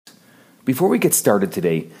Before we get started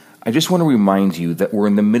today, I just want to remind you that we're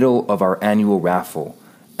in the middle of our annual raffle,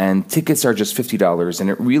 and tickets are just $50, and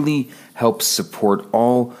it really helps support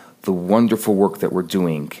all the wonderful work that we're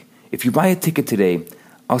doing. If you buy a ticket today,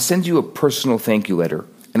 I'll send you a personal thank you letter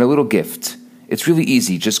and a little gift. It's really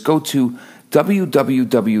easy. Just go to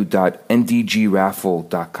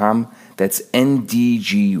www.ndgraffle.com. That's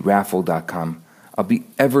ndgraffle.com. I'll be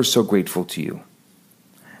ever so grateful to you.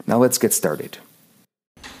 Now let's get started.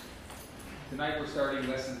 Tonight we're starting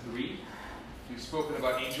lesson 3. We've spoken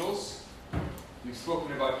about angels. We've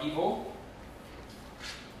spoken about evil.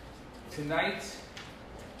 Tonight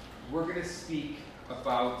we're going to speak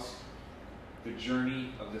about the journey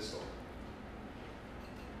of the soul.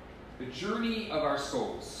 The journey of our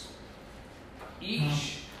souls.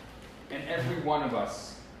 Each and every one of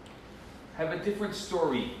us have a different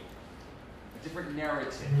story, a different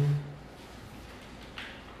narrative.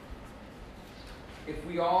 If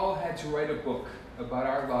we all had to write a book about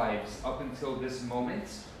our lives up until this moment,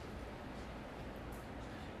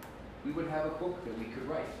 we would have a book that we could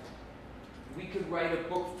write. We could write a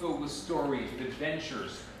book filled with stories, with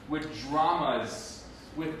adventures, with dramas,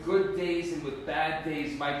 with good days and with bad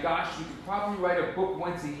days. My gosh, you could probably write a book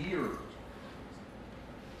once a year.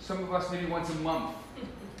 Some of us maybe once a month.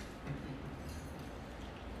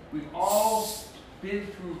 We've all been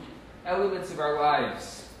through elements of our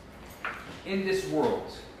lives in this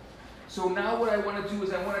world. So now what I want to do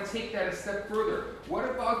is I want to take that a step further. What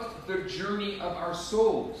about the journey of our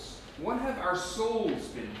souls? What have our souls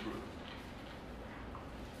been through?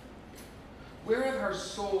 Where have our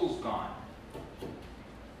souls gone?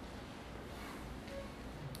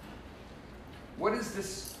 What is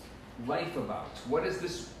this life about? What is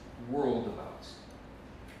this world about?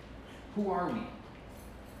 Who are we?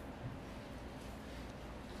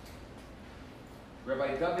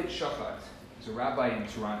 Rabbi David Shafat is a rabbi in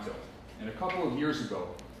Toronto, and a couple of years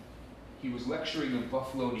ago, he was lecturing in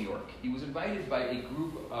Buffalo, New York. He was invited by a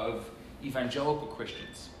group of evangelical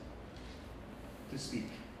Christians to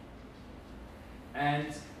speak.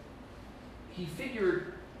 And he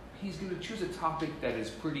figured he's going to choose a topic that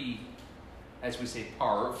is pretty, as we say,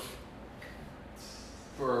 parv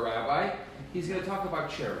for a rabbi. He's going to talk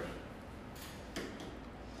about charity.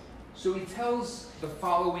 So he tells the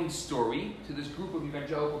following story to this group of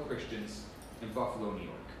evangelical Christians in Buffalo, New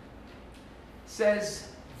York. It says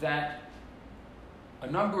that a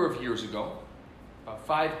number of years ago, about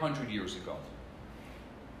 500 years ago,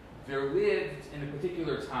 there lived in a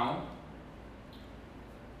particular town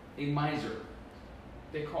a miser.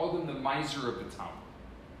 They called him the miser of the town.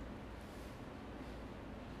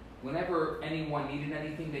 Whenever anyone needed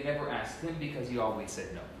anything, they never asked him because he always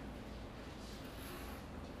said no.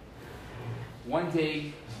 One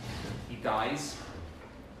day, he dies,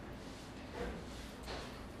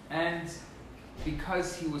 and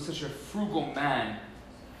because he was such a frugal man,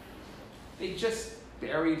 they just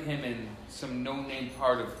buried him in some no-name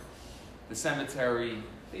part of the cemetery.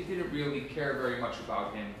 They didn't really care very much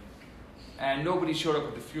about him, and nobody showed up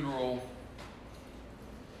at the funeral.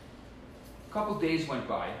 A couple days went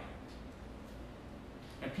by,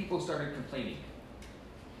 and people started complaining.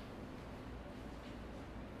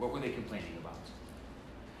 What were they complaining about?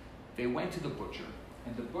 They went to the butcher,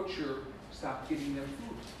 and the butcher stopped giving them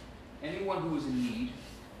food. Anyone who was in need,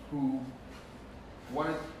 who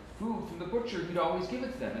wanted food from the butcher, he'd always give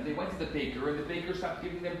it to them. And they went to the baker, and the baker stopped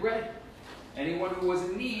giving them bread. Anyone who was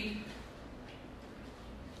in need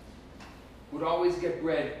would always get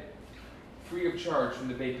bread free of charge from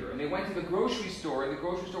the baker. And they went to the grocery store, and the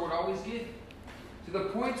grocery store would always give. To the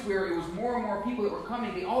point where it was more and more people that were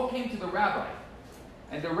coming, they all came to the rabbi.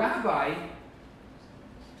 And the rabbi,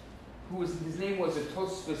 his name was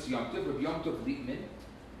Tosfos Yom Tov, or Yom Tov Liebman,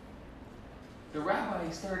 the rabbi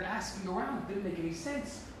started asking around. It didn't make any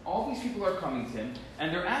sense. All these people are coming to him,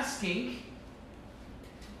 and they're asking,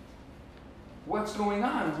 what's going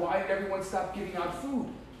on? Why did everyone stop giving out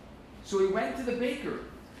food? So he went to the baker,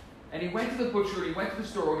 and he went to the butcher, and he went to the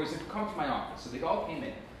store, and he said, come to my office. So they all came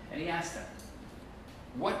in, and he asked them,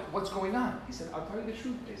 what's going on? He said, I'll tell you the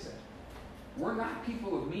truth, they said. We're not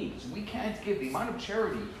people of means. We can't give. The amount of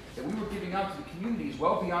charity that we were giving out to the community is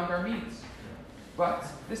well beyond our means. But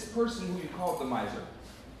this person who you called the miser,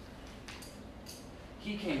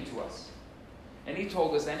 he came to us. And he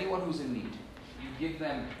told us anyone who's in need, you give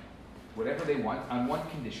them whatever they want on one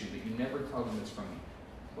condition, that you never tell them it's from me.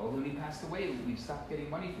 Well, when he passed away, we stopped getting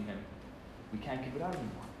money from him. We can't give it out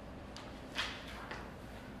anymore.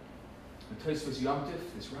 The Tosfos Yom Tov,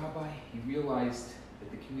 this rabbi, he realized that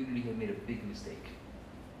the community had made a big mistake.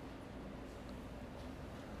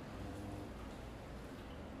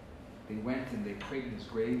 They went and they prayed in his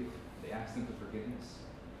grave, They asked him for forgiveness.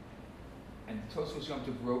 And Tosfos Yom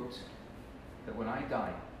Tov wrote that when I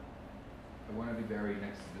die, I want to be buried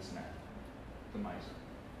next to this man, the miser.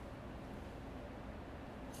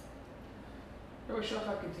 Rabbi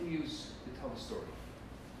Shachar continues to tell the story.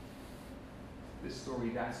 This story,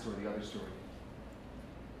 that story, the other story.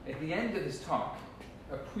 At the end of his talk,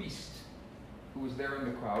 a priest who was there in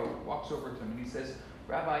the crowd walks over to him and he says,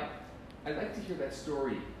 Rabbi, I'd like to hear that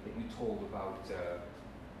story that you told about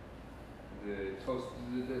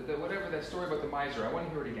whatever that story about the miser. I want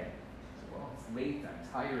to hear it again. I said, well, it's late,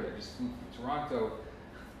 I'm tired, I just flew from Toronto.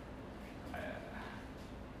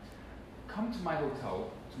 Come to my hotel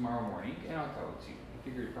tomorrow morning and I'll tell it to you. He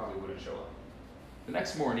figured he probably wouldn't show up. The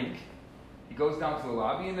next morning, he goes down to the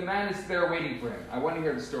lobby and the man is there waiting for him. I want to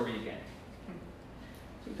hear the story again.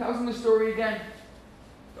 So he tells him the story again.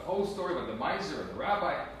 The whole story about the miser and the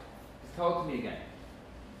rabbi. Tell it to me again.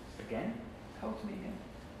 Again? Tell it to me again.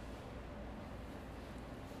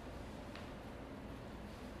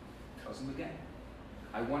 Tells him again.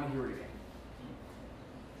 I want to hear it again.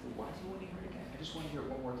 So why do you want to hear it again? I just want to hear it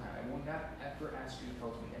one more time. I will not ever ask you to tell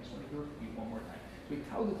it to me again. I just want to hear it from you one more time. So he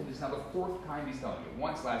tells it to me. It's now the 4th time he's telling it.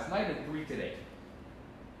 Once last night and 3 today.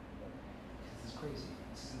 This is crazy.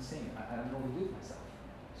 This is insane. I don't know what to do with myself.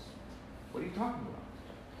 What are you talking about?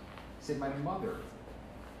 He said, my mother,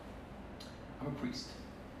 I'm a priest.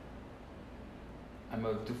 I'm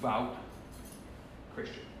a devout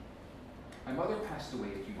Christian. My mother passed away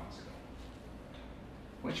a few months ago.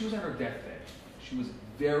 When she was on her deathbed, she was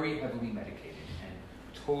very heavily medicated and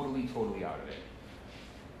totally out of it.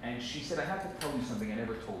 And she said, I have to tell you something I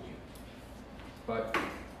never told you. But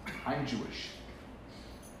I'm Jewish.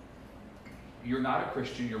 You're not a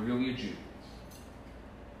Christian, you're really a Jew.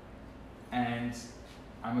 And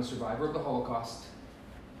I'm a survivor of the Holocaust.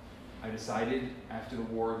 I decided after the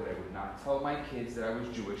war that I would not tell my kids that I was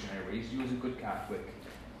Jewish, and I raised you as a good Catholic,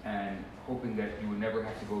 and hoping that you would never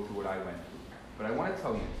have to go through what I went through. But I want to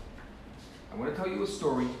tell you a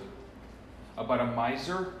story about a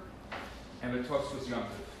miser and the Tosfos Yom Tov.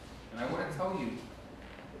 And I want to tell you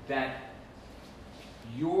that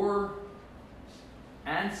your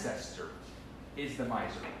ancestor is the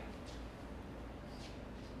miser.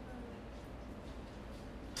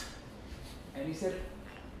 And he said,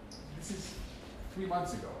 this is 3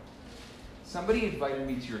 months ago. Somebody invited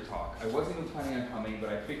me to your talk. I wasn't even planning on coming, but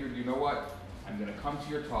I figured, you know what? I'm going to come to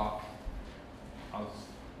your talk.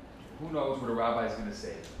 Who knows what a rabbi is going to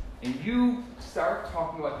say. And you start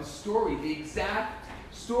talking about this story, the exact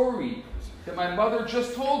story that my mother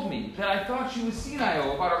just told me, that I thought she was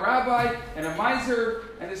senile, about a rabbi and a miser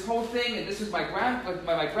and this whole thing, and this was my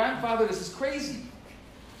grandfather. This is crazy.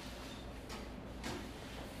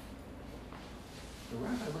 The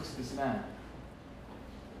rabbi looks at this man.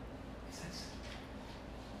 He says,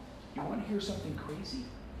 you want to hear something crazy?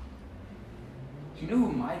 Do you know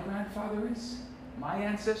who my grandfather is? My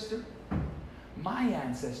ancestor? My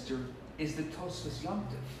ancestor is the Tosfos Yom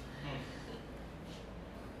Tov.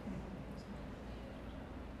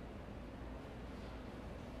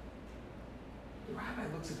 The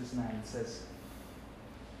rabbi looks at this man and says,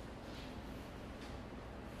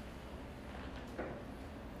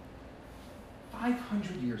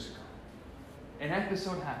 "500 years ago, an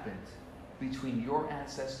episode happened between your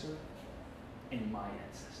ancestor and my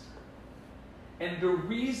ancestor. And the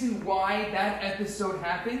reason why that episode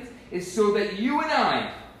happened is so that you and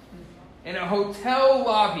I, in a hotel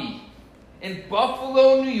lobby in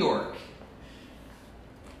Buffalo, New York,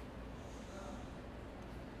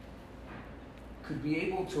 could be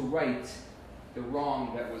able to right the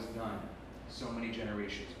wrong that was done so many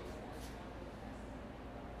generations before."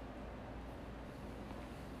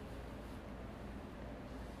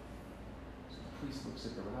 So the priest looks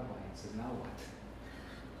at the rabbi and says, now what?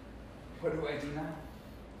 What do I do now?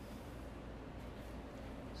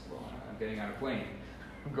 So, well, I'm getting on a plane.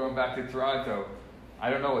 I'm going back to Toronto.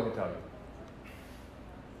 I don't know what to tell you.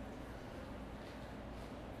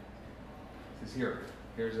 He says,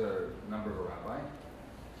 here's a number of a rabbi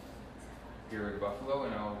here at Buffalo,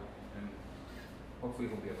 and hopefully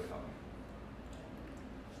he'll be able to help me.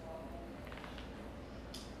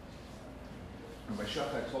 Rabbi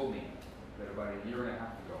Shachar told me that about a year and a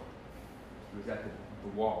half ago, he was at the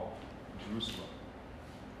wall in Jerusalem.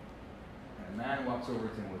 And a man walks over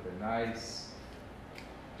to him with a nice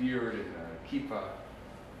beard and a kippah.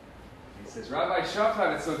 He says, "Rabbi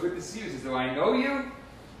Shachar, it's so good to see you." He says, "Do I know you?"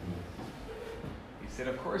 He said,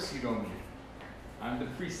 "Of course you know me. I'm the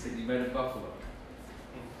priest that you met in Buffalo."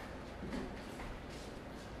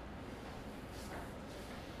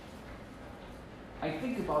 I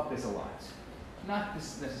think about this a lot. Not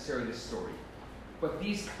necessarily this story, but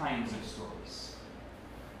these kinds of stories.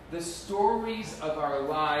 The stories of our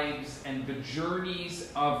lives and the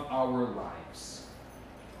journeys of our lives.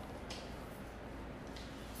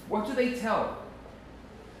 What do they tell?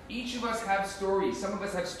 Each of us have stories. Some of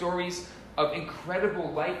us have stories of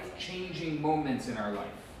incredible life-changing moments in our life.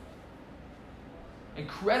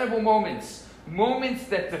 Incredible moments. Moments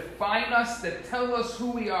that define us, that tell us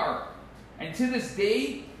who we are. And to this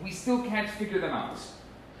day, we still can't figure them out.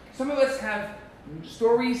 Some of us have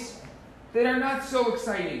stories that are not so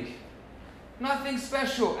exciting. Nothing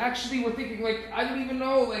special. Actually, we're thinking I don't even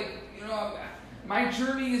know, my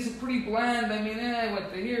journey is pretty bland. I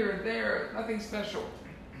went to here and there. Nothing special.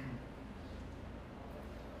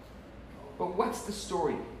 But what's the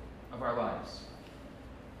story of our lives?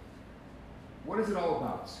 What is it all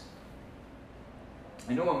about?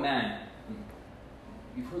 I know a man,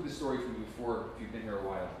 you've heard this story from me before if you've been here a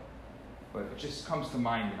while, but it just comes to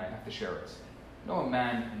mind and I have to share it. I know a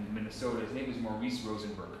man in Minnesota, his name is Maurice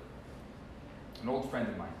Rosenberg, an old friend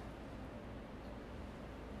of mine.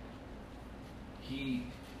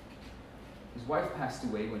 His wife passed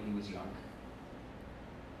away when he was young.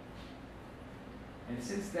 And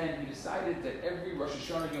since then, he decided that every Rosh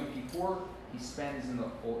Hashanah Yom Kippur, he spends in the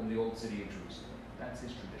old city of Jerusalem. That's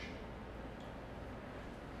his tradition.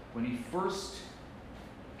 When he first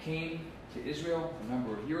came to Israel a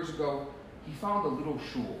number of years ago, he found a little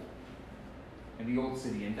shul in the old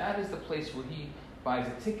city. And that is the place where he buys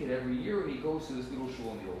a ticket every year and he goes to this little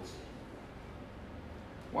shul in the old city.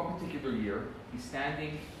 One particular year, he's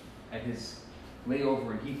standing at his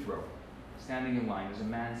layover in Heathrow, standing in line. There's a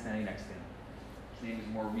man standing next to him. His name is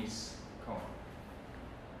Maurice Cohen.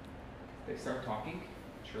 They start talking.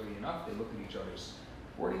 Surely enough, they look at each other's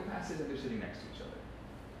boarding passes and they're sitting next to each other.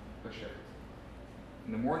 Bashert.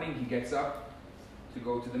 In the morning, he gets up to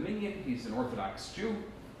go to the minyan. He's an Orthodox Jew.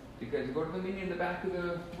 He goes to go to the minyan in the back of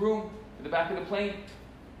the room, in the back of the plane.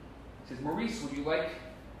 He says, Maurice, would you like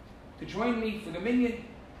to join me for the minyan?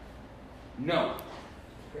 No.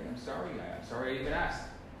 Okay, I'm sorry I even asked.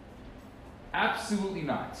 Absolutely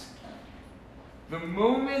not. The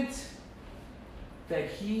moment that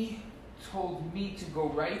he told me to go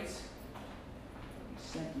right, he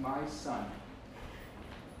sent my son,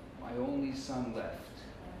 my only son left.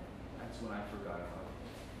 That's when I forgot about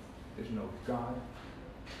it. There's no God.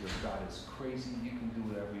 Your God is crazy. You can do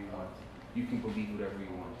whatever you want. You can believe whatever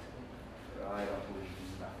you want. But I don't believe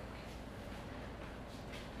in nothing.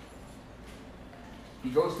 He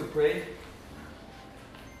goes to pray.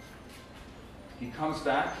 He comes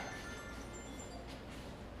back.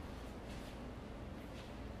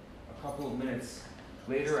 A couple of minutes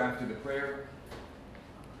later, after the prayer,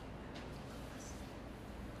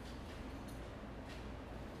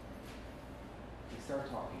 they start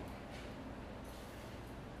talking.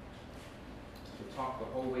 They talk the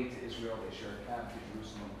whole way to Israel. They share a cab to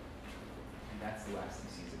Jerusalem. And that's the last he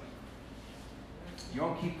sees of him.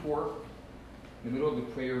 Yom Kippur, in the middle of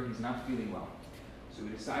the prayer, he's not feeling well. So he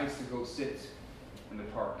decides to go sit in the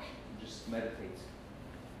park and just meditate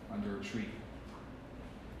under a tree.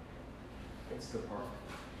 Gets to the park.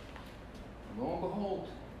 And lo and behold,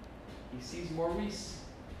 he sees Maurice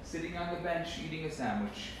sitting on the bench eating a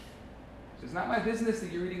sandwich. He says, it's not my business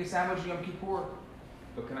that you're eating a sandwich on Yom Kippur,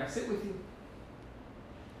 but can I sit with you?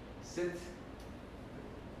 Sit.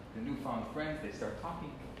 The newfound friends, they start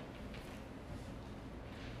talking.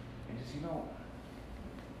 And he says,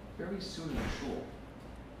 very soon in the shul,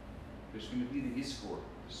 there's going to be the Yizkor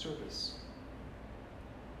service.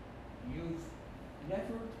 You've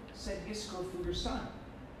never said Yizkor for your son.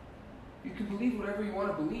 You can believe whatever you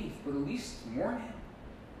want to believe, but at least warn him.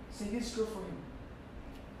 Say Yizkor for him.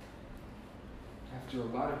 After a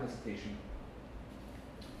lot of hesitation,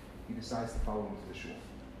 he decides to follow him to the shul.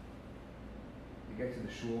 They get to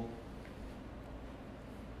the shul.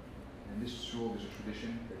 And in this shul, there's a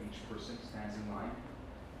tradition that each person stands in line.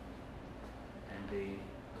 And they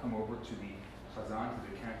come over to the chazan,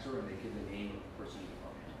 to the cantor, and they give the name of the person who's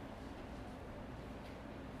talking.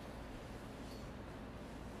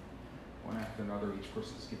 One after another, each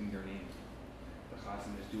person is giving their name. The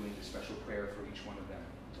chazan is doing a special prayer for each one of them.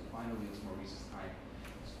 So finally, it's Maurice's time.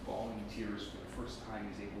 He's bawling in tears for the first time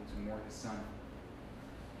he's able to mourn his son.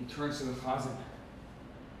 He turns to the chazan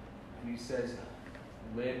and he says,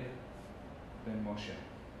 Led ben Moshe.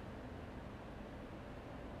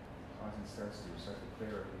 Chazan starts to recite the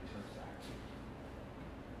prayer and he turns to action.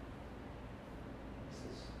 He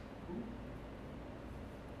says, who?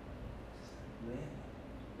 He says, Led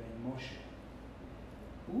ben Moshe.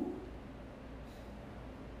 Who?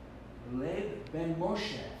 Led ben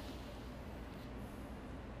Moshe.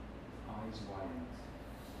 Eyes widened.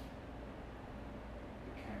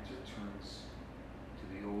 goes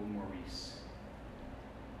to the old Maurice.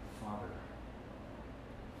 Father,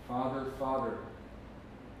 Father, Father,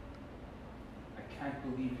 I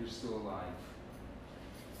can't believe you're still alive.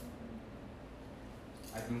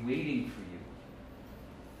 I've been waiting for you.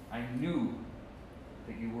 I knew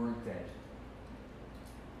that you weren't dead.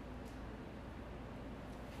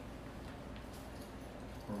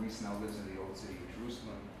 Maurice now lives in the old city of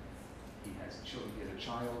Jerusalem. He has children. He has a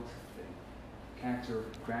child, cancer,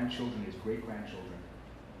 grandchildren, his great-grandchildren.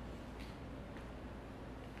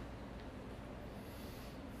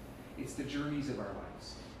 It's the journeys of our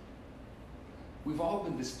lives. We've all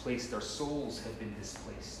been displaced. Our souls have been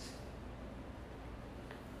displaced.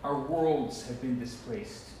 Our worlds have been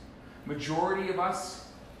displaced. Majority of us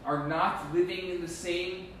are not living in the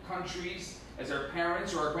same countries as our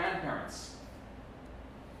parents or our grandparents.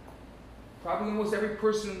 Probably almost every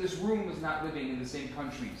person in this room is not living in the same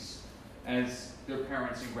countries as their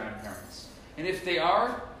parents and grandparents. And if they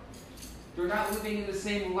are, they're not living in the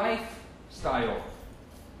same lifestyle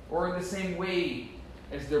or in the same way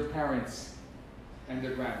as their parents and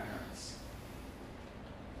their grandparents.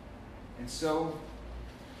 And so,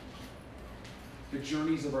 the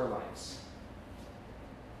journeys of our lives,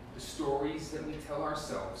 the stories that we tell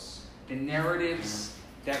ourselves, the narratives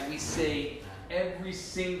that we say every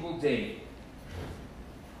single day,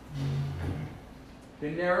 the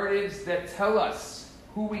narratives that tell us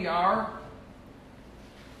who we are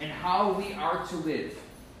and how we are to live.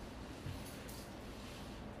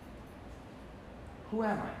 Who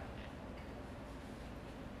am I?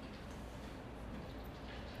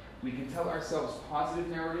 We can tell ourselves positive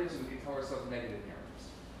narratives and we can tell ourselves negative narratives.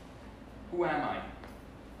 Who am I?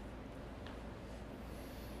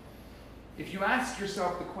 If you ask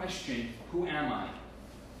yourself the question, who am I?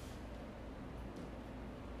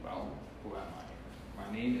 Well, who am I?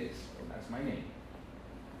 My name is, well, that's my name.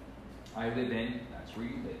 I live in, that's where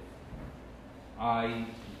you live. I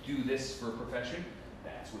do this for a profession,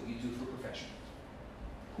 that's what you do for a profession.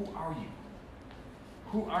 Who are you?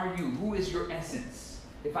 Who are you? Who is your essence?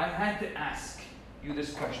 If I had to ask you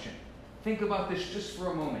this question, think about this just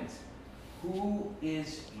for a moment. Who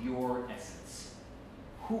is your essence?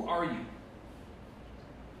 Who are you?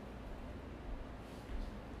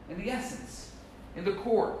 In the essence, in the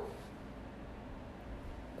core.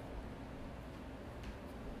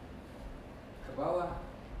 Kabbalah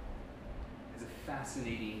is a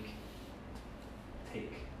fascinating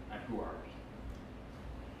take on who are we.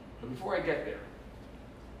 But before I get there,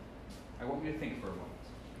 I want you to think for a moment.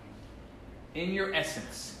 In your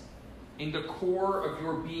essence, in the core of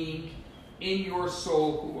your being, in your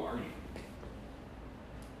soul, who are you?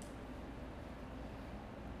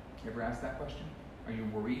 You ever asked that question? Are you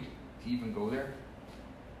worried to even go there?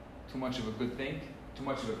 Too much of a good thing? Too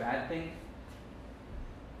much of a bad thing?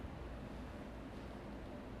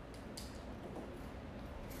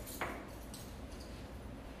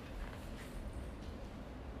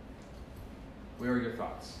 Where are your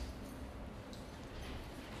thoughts?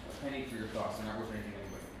 A penny for your thoughts. They're not worth anything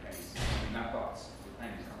anyway. Pennies. Not thoughts. But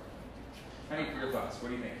pennies are worth anything. Penny for your thoughts. What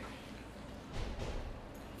do you think?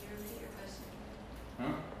 Can you repeat your question? Huh?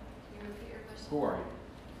 Can you repeat your question? Who are you?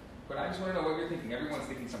 But I just want to know what you're thinking. Everyone's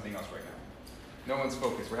thinking something else right now. No one's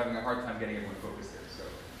focused. We're having a hard time getting everyone focused there. So,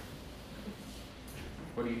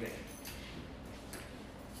 what do you think?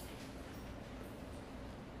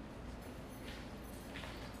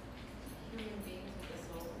 Human beings with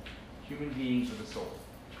a soul. Human beings with a soul.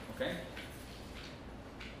 Okay?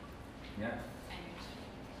 Yeah?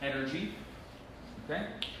 Energy. Energy. Okay?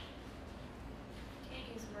 Can't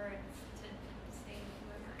use words to say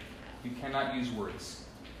who You cannot use words.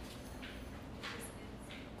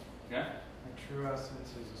 Yeah? A true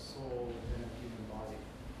essence is a soul within a human body.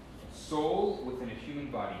 Soul within a human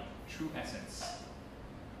body. True essence.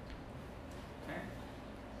 Okay?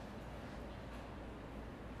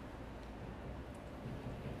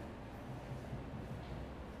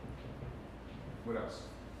 What else?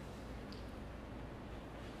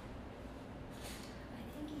 I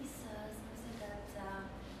think he says that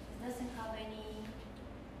it doesn't have any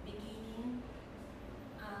beginning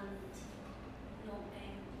and no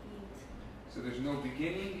end in it. So there's no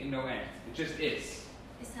beginning and no end. It just is.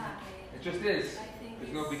 Exactly. It just is. I think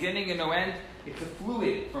There's no it's- beginning and no end. It's a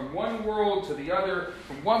fluid from one world to the other,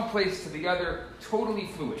 from one place to the other, totally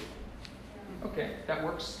fluid. Yeah. Okay, that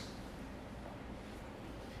works.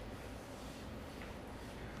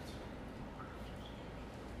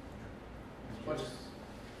 A bunch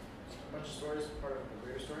of stories part of the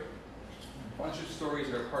greater story. A bunch of stories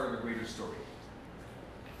that are part of a greater story.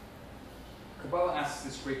 Kabbalah asks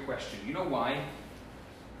this great question. You know why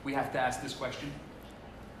we have to ask this question?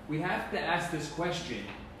 We have to ask this question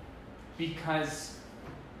because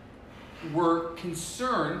we're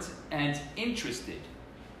concerned and interested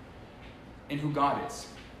in who God is.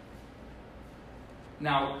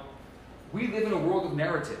 Now, we live in a world of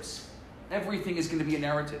narratives. Everything is going to be a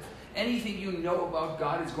narrative. Anything you know about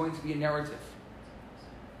God is going to be a narrative.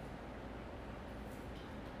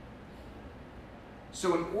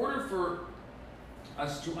 So in order for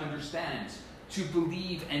us to understand, to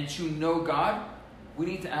believe, and to know God, we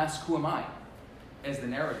need to ask, who am I? As the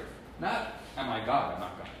narrative. Not, am I God? I'm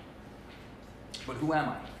not God. But who am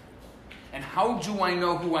I? And how do I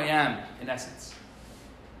know who I am, in essence?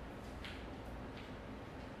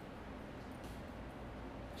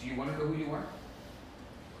 Do you want to know who you are?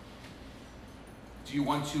 Do you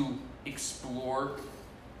want to explore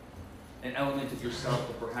an element of yourself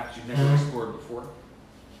that perhaps you've never explored before?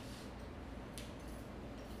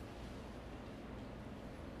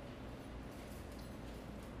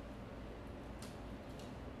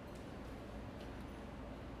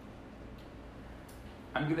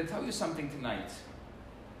 I'm going to tell you something tonight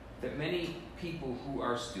that many people who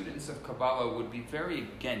are students of Kabbalah would be very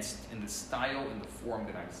against in the style and the form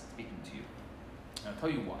that I'm speaking to you. And I'll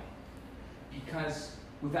tell you why. Because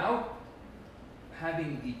without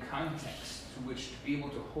having the context to which to be able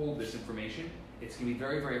to hold this information, it's going to be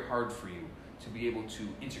very, very hard for you to be able to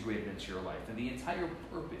integrate it into your life. And the entire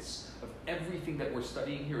purpose of everything that we're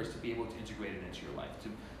studying here is to be able to integrate it into your life,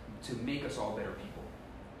 to make us all better people.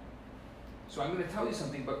 So I'm going to tell you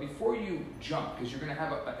something, but before you jump, because you're going to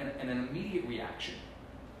have an immediate reaction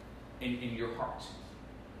in your heart,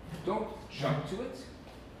 don't jump to it.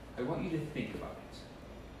 I want you to think about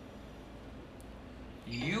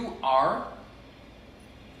it. You are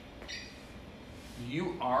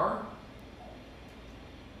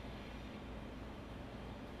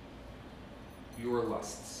your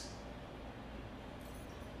lusts.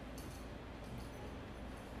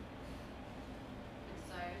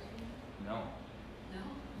 Desires? No. No?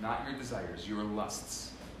 Not your desires, your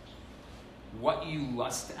lusts. What you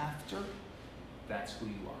lust after, that's who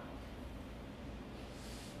you are.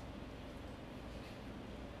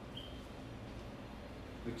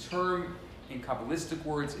 The term in Kabbalistic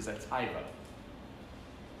words is a taiva.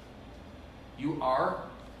 You are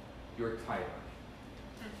your taiva.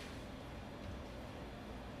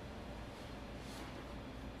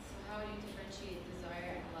 So how do you differentiate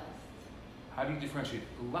desire and lust? How do you differentiate?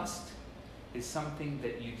 Lust is something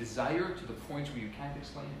that you desire to the point where you can't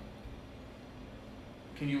explain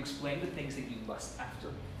it. Can you explain the things that you lust after?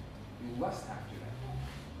 You lust after them.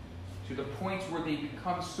 To the point where they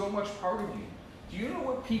become so much part of you. Do you know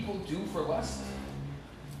what people do for lust?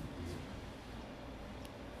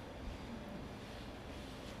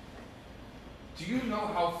 Do you know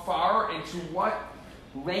how far and to what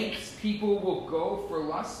lengths people will go for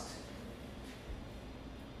lust?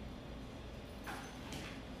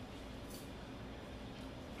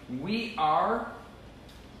 We are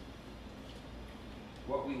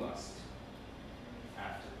what we lust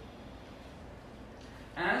after.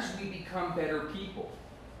 As we become better people,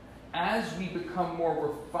 as we become more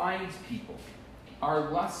refined people,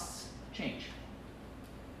 our lusts change.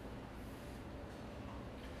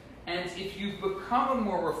 And if you've become a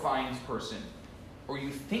more refined person, or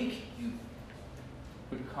you think you've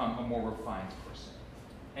become a more refined person,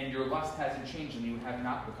 and your lust hasn't changed and you have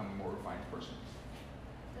not become a more refined person,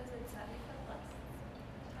 Does it satisfy lust?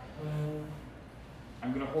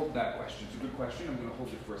 I'm going to hold that question. It's a good question. I'm going to hold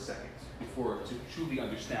it for a second before to truly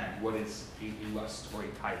understand what is a lust or a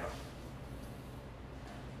taiva.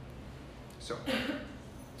 So,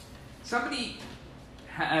 somebody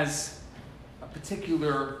has a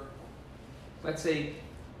particular, let's say,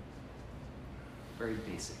 very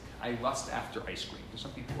basic. I lust after ice cream. There's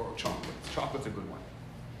some people who are chocolate. Chocolate's a good one.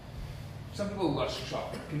 Some people lust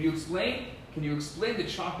chocolate. Can you explain the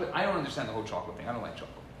chocolate? I don't understand the whole chocolate thing. I don't like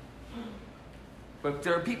chocolate. But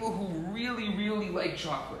there are people who really, really like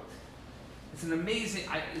chocolate. It's an amazing,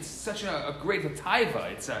 it's such a great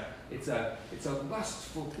taiva. It's a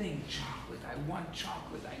lustful thing, chocolate. I want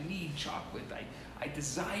chocolate. I need chocolate. I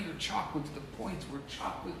desire chocolate to the point where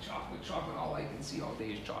chocolate, all I can see all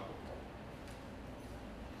day is chocolate.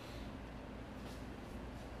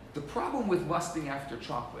 The problem with lusting after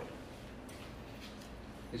chocolate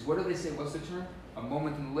is, what do they say? What's the term? A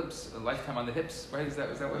moment in the lips, a lifetime on the hips, right? Is that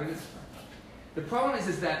what it is? The problem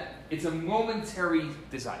is that it's a momentary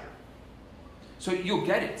desire. So you'll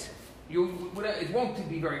get it. It won't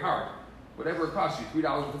be very hard. Whatever it costs you,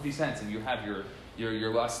 $3.50, and you have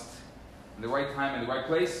your lust in the right time in the right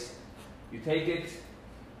place. You take it.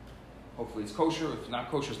 Hopefully it's kosher. If it's not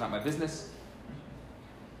kosher, it's not my business.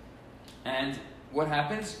 And what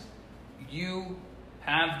happens? You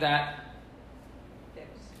have that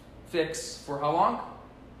fix for how long?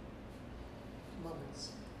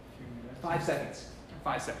 Moments. 5 seconds.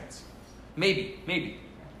 5 seconds. Maybe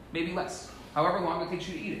less. However long it takes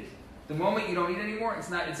you to eat it. The moment you don't eat anymore,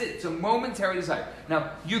 it's it. It's a momentary desire.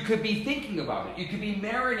 Now, you could be thinking about it. You could be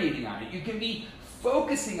marinating on it. You can be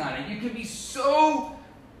focusing on it. You can be so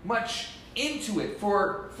much into it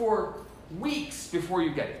for weeks before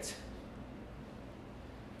you get it.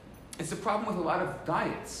 It's the problem with a lot of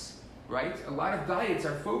diets, right? A lot of diets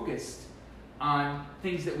are focused on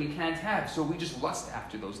things that we can't have, so we just lust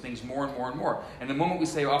after those things more and more and more. And the moment we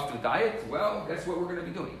say off the diet, well, guess what we're going to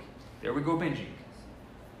be doing? There we go, binging.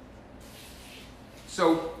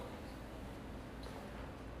 So,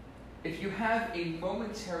 if you have a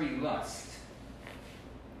momentary lust,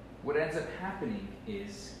 what ends up happening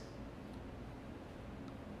is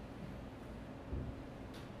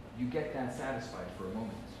you get that satisfied for a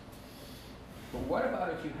moment. But what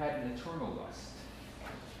about if you had an eternal lust?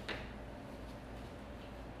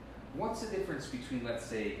 What's the difference between, let's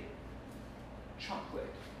say,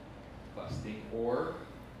 chocolate lusting, or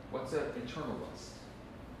what's an eternal lust?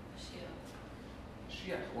 Shia.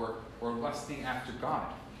 Or lusting after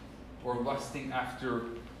God, or lusting after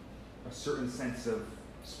a certain sense of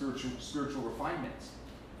spiritual refinement,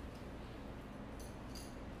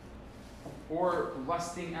 or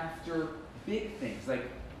lusting after big things like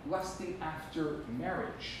lusting after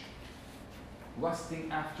marriage,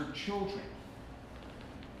 lusting after children.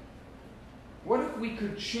 What if we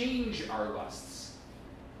could change our lusts,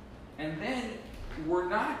 and then we're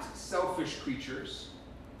not selfish creatures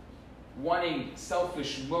wanting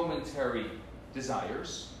selfish momentary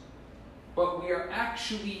desires, but we are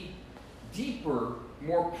actually deeper,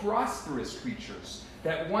 more prosperous creatures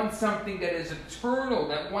that want something that is eternal,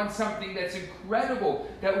 that want something that's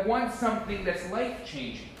incredible, that want something that's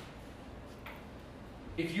life-changing.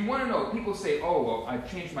 If you want to know, people say, oh, well,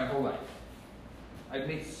 I've changed my whole life. I've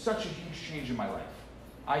made such a huge change in my life.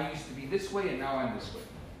 I used to be this way and now I'm this way.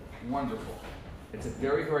 Wonderful. It's a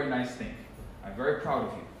very, very nice thing. I'm very proud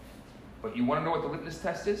of you. But you want to know what the litmus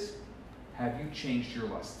test is? Have you changed your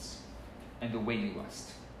lusts and the way you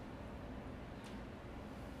lust?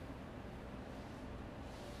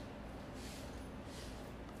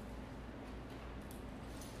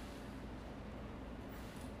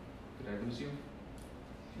 Did I lose you?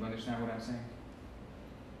 Do you understand what I'm saying?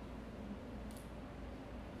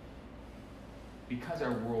 Because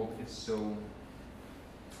our world is so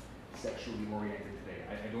sexually oriented today,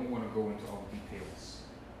 I don't want to go into all the details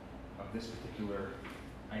of this particular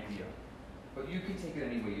idea. But you can take it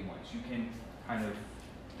any way you want. You can kind of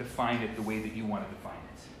define it the way that you want to define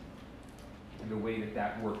it, and the way that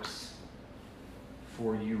that works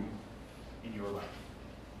for you in your life.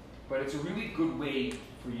 But it's a really good way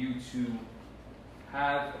for you to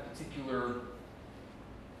have a particular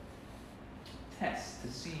test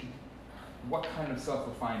to see what kind of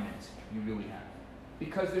self-refinement you really have.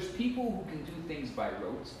 Because there's people who can do things by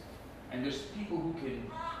rote, and there's people who can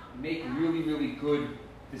make really, really good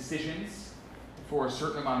decisions for a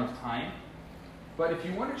certain amount of time. But if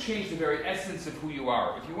you want to change the very essence of who you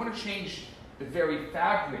are, if you want to change the very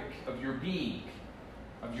fabric of your being,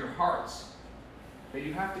 of your heart, then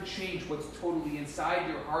you have to change what's totally inside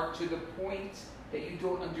your heart to the point that you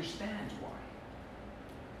don't understand why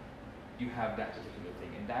you have that particular thing.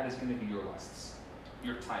 And that is going to be your lusts,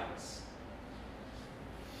 your ties.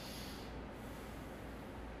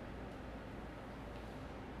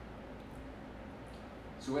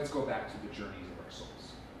 So let's go back to the journeys of our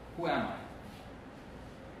souls. Who am I?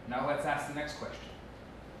 Now let's ask the next question.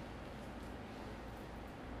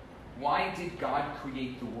 Why did God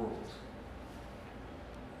create the world?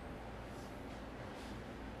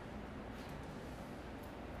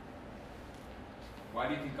 Why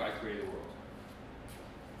do you think God created the world?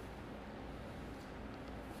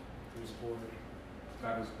 He was bored.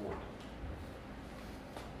 God was bored.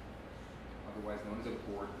 Otherwise known as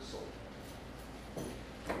a bored soul.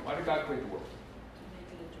 Why did God create the world? To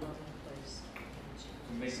make it a dwelling place.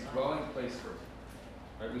 To make a dwelling place for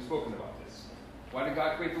it. Right? We've spoken about this. Why did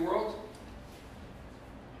God create the world?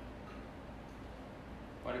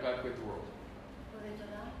 Why did God create the world? For the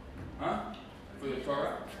Torah. Huh? For the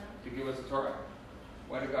Torah? To give us the Torah?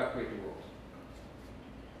 Why did God create the world?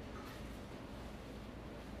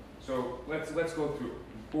 So let's go through.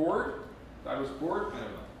 Bored? God was bored? I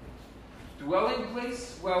don't know. Dwelling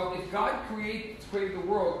place? Well, if God created the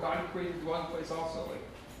world, God created the dwelling place also. Like,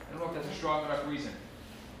 I don't know if that's a strong enough reason.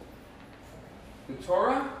 The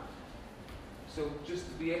Torah? So just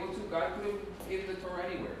to be able to, God could have given the Torah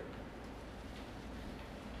anywhere.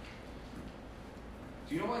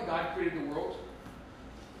 Do you know why God created the world?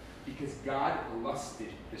 Because God lusted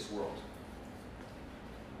this world.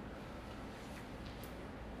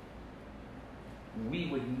 We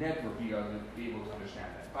would never be able to understand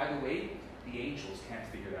that. By the way, the angels can't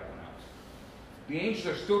figure that one out. The angels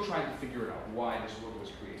are still trying to figure it out, why this world was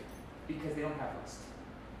created. Because they don't have lust.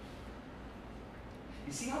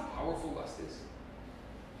 You see how powerful lust is?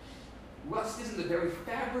 Lust is in the very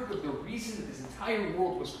fabric of the reason that this entire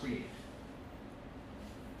world was created.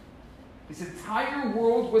 This entire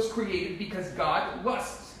world was created because God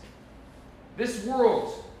lusts. This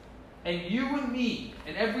world, and you and me,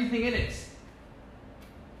 and everything in it.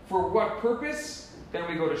 For what purpose? Then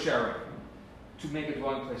we go to Sharon. To make a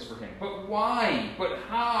dwelling place for him. But why? But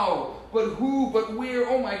how? But who? But where?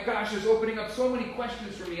 Oh my gosh, it's opening up so many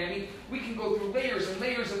questions for me. I mean, we can go through layers and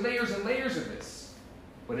layers and layers and layers of this.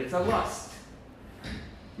 But it's a lust.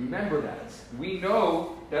 Remember that. We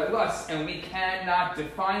know that lusts, and we cannot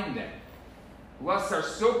define them. Lusts are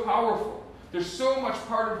so powerful. They're so much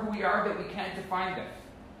part of who we are that we can't define them.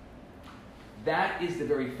 That is the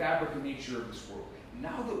very fabric and nature of this world.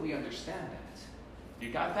 Now that we understand that,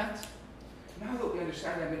 you got that? Now that we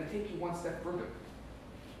understand that, I'm going to take you one step further.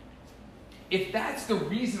 If that's the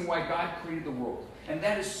reason why God created the world, and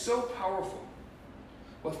that is so powerful,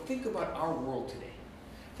 well, think about our world today.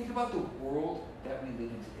 Think about the world that we live in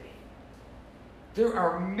today. There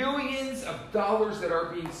are millions of dollars that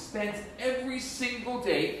are being spent every single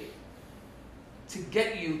day to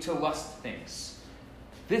get you to lust things.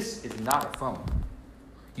 This is not a phone.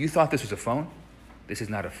 You thought this was a phone? This is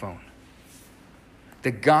not a phone.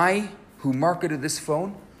 The guy who marketed this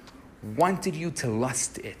phone wanted you to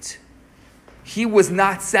lust it. He was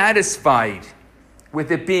not satisfied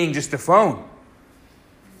with it being just a phone.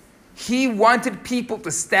 He wanted people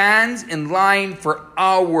to stand in line for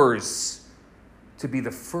hours to be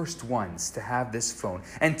the first ones to have this phone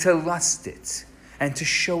and to lust it and to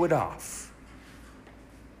show it off.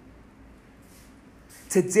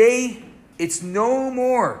 Today, it's no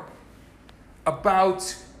more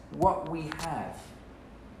about what we have.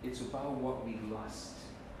 It's about what we lust.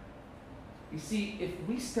 You see, if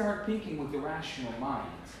we start thinking with the rational mind,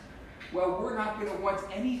 well, we're not going to want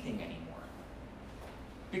anything anymore.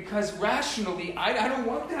 Because rationally, I don't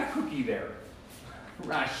want that cookie there.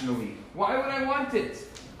 Rationally. Why would I want it?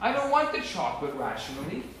 I don't want the chocolate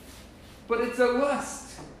rationally. But it's a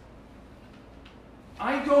lust.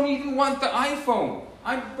 I don't even want the iPhone.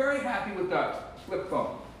 I'm very happy with the flip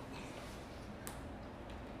phone.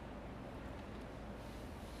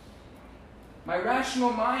 My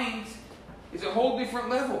rational mind is a whole different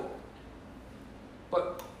level.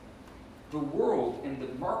 But the world and the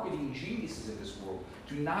marketing geniuses of this world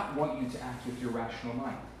do not want you to act with your rational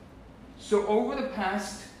mind. So over the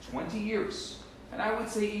past 20 years, and I would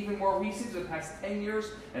say even more recent, the past 10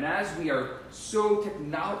 years, and as we are so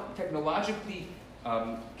technologically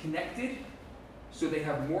connected, so they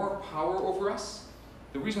have more power over us.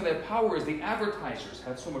 The reason they have power is the advertisers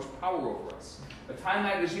have so much power over us. A Time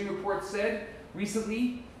Magazine report said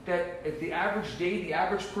recently that at the average day, the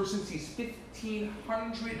average person sees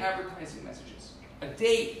 1,500 advertising messages. A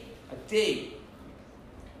day.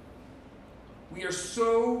 We are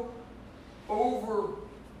so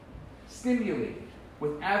overstimulated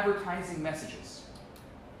with advertising messages.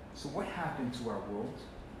 So what happened to our world?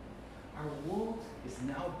 Our world is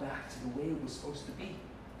now back to the way it was supposed to be,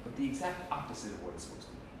 but the exact opposite of what it's supposed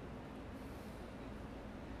to be.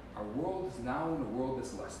 Our world is now in a world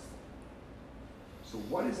that's lustful. So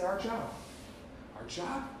what is our job? Our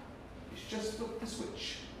job is just flip the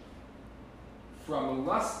switch. From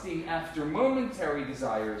lusting after momentary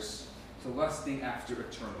desires to lusting after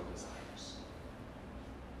eternal desires.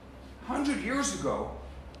 100 years ago,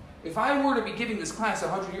 if I were to be giving this class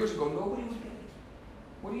 100 years ago, nobody would get it.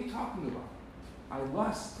 What are you talking about? I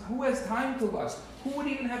lust. Who has time to lust? Who would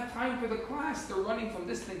even have time for the class? They're running from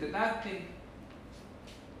this thing to that thing.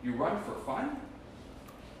 You run for fun?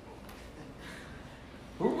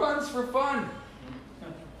 Who runs for fun?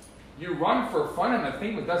 You run for fun on a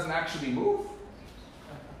thing that doesn't actually move?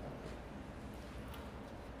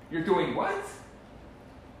 You're doing what?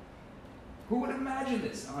 Who would imagine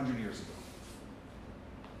this 100 years ago?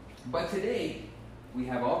 But today, we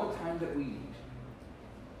have all the time that we need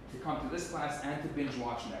to come to this class and to binge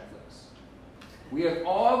watch Netflix. We have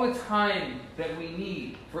all the time that we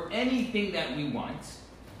need for anything that we want,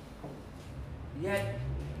 yet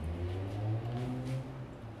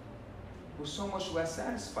we're so much less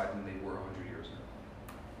satisfied than they were 100 years ago.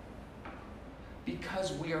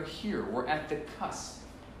 Because we are here, we're at the cusp.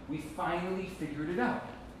 We finally figured it out.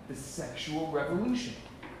 The sexual revolution.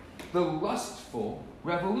 The lustful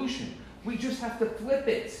revolution. We just have to flip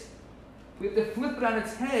it. We have to flip it on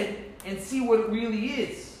its head and see what it really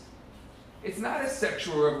is. It's not a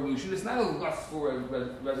sexual revolution. It's not a lustful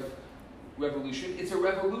revolution. It's a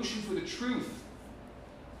revolution for the truth.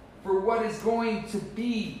 For what is going to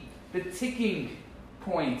be the ticking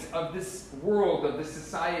point of this world, of this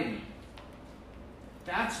society.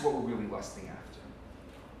 That's what we're really lusting after.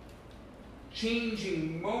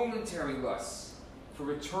 Changing momentary lusts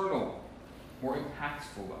for eternal, more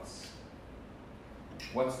impactful lusts.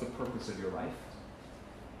 What's the purpose of your life?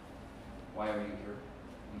 Why are you here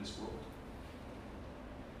in this world?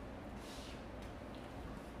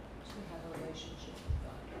 To have a relationship with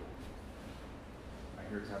God. I'm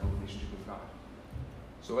here to have a relationship with God.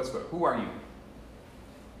 So let's go. Who are you?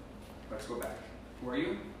 Let's go back. Who are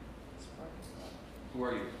you? It's part of God. Who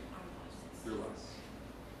are you? Your lust.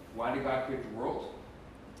 Why did God create the world?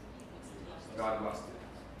 God lusted.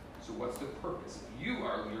 So what's the purpose? If you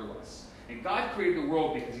are your lust, and God created the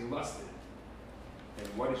world because He lusted, then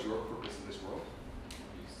what is your purpose in this world?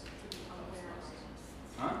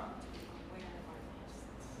 Huh?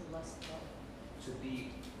 The lust of To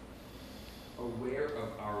be aware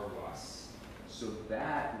of our lusts so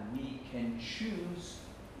that we can choose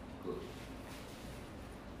good.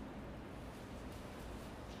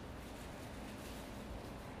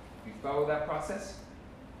 You follow that process?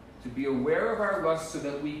 To be aware of our lusts so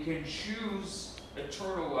that we can choose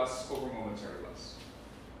eternal lusts over momentary lusts.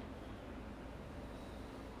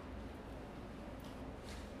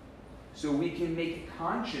 So we can make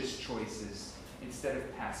conscious choices instead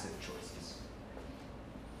of passive choices.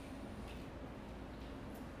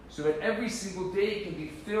 So that every single day can be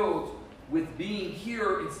filled with being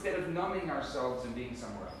here instead of numbing ourselves and being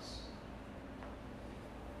somewhere else.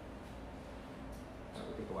 That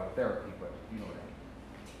would take a lot of therapy, but you know what I mean.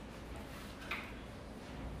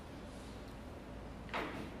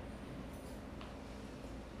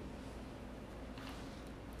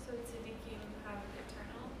 So tzaddikim have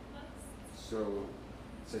eternal lust? So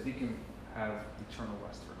tzaddikim have eternal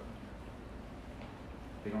lust for God.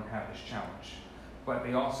 They don't have this challenge. But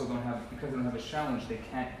they also don't have, because they don't have a challenge, they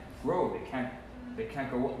can't grow. They can't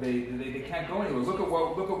go. They can't go anywhere. Look at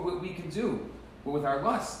what we can do with our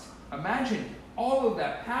lust. Imagine all of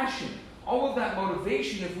that passion, all of that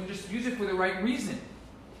motivation if we just use it for the right reason.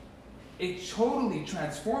 It's totally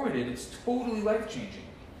transformative. It's totally life-changing.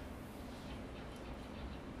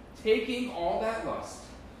 Taking all that lust,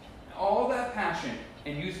 all that passion,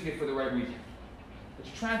 and using it for the right reason.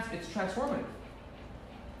 It's transformative.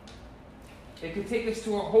 It could take us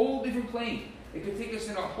to a whole different plane. It could take us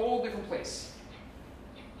in a whole different place.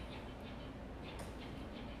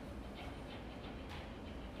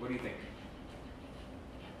 What do you think?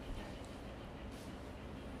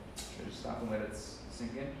 Should I just stop and let it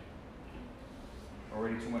sink in?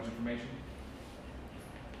 Already too much information?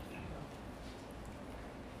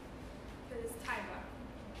 But it's taiva.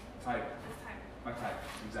 Type. It's taiva. My type,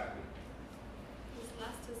 exactly. Because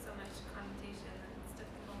lust has so much connotation that it's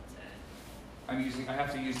difficult to. I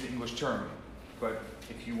have to use the English term, but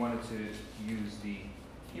if you wanted to use the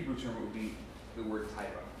Hebrew term, it would be the word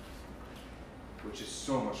taiva, which is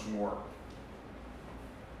so much more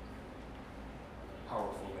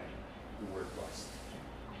powerful than the word lust.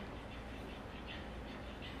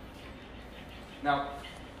 Now,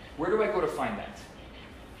 where do I go to find that?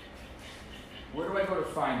 Where do I go to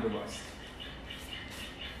find the lust?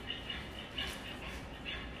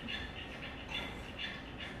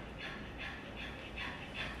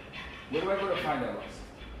 Where do I go to find that lust?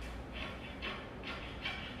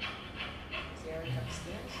 Is Eric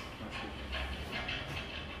upstairs?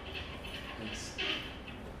 Thanks.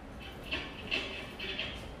 In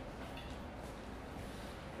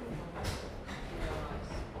our eyes.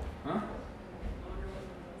 Huh?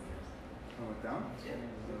 I went down?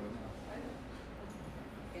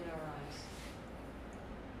 In our eyes.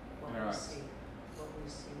 What In our we eyes. see. What we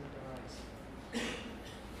see with our eyes.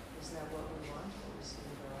 Isn't that what we want? What we see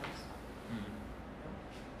with our eyes?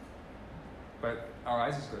 But our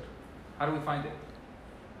eyes is good. How do we find it?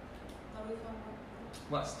 How do we find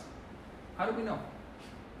what? Lust. How do we know?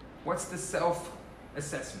 What's the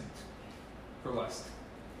self-assessment for lust?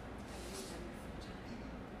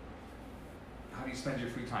 How do you spend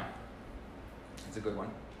your free time? It's a good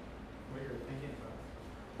one. What you're thinking about.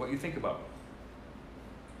 What you think about.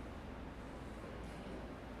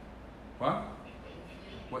 What?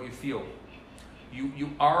 What you feel.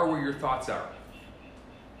 You are where your thoughts are.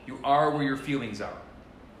 You are where your feelings are.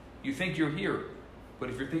 You think you're here, but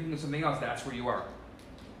if you're thinking of something else, that's where you are.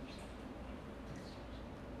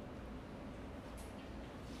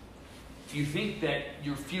 You think that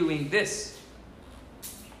you're feeling this,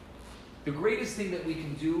 The greatest thing that we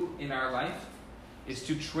can do in our life is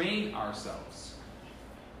to train ourselves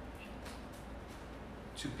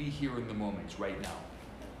to be here in the moment, right now.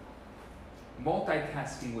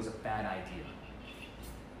 Multitasking was a bad idea.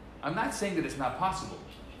 I'm not saying that it's not possible.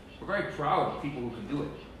 We're very proud of people who can do it,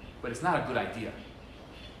 but it's not a good idea.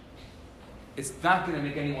 It's not going to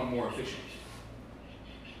make anyone more efficient.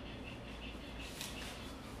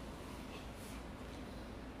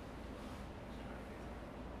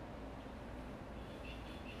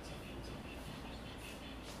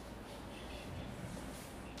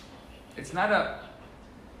 It's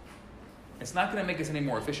not going to make us any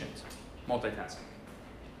more efficient, multitasking.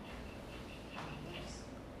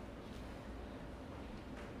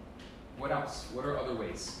 What else? What are other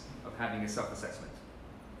ways of having a self-assessment?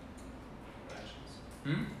 Actions.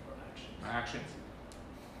 Or Actions.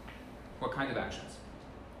 What kind of actions?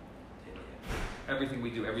 Daily actions. Everything we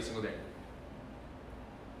do every single day.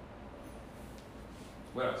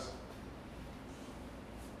 What else?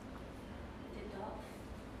 The dog.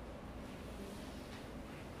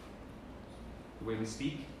 The way we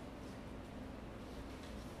speak.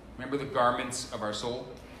 Remember the garments of our soul?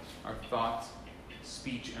 Our thought,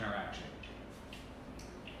 speech, and our action.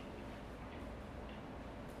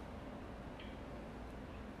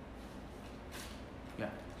 Yeah.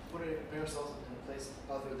 Put ourselves in a place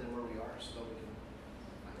other than where we are so that we can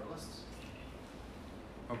find our lists.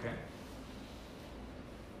 Okay.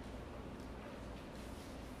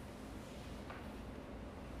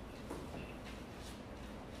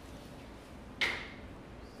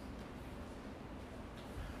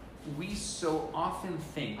 We so often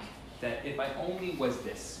think that if I only was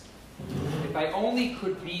this, if I only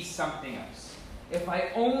could be something else, if I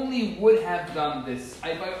only would have done this,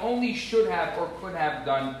 if I only should have or could have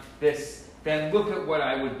done this, then look at what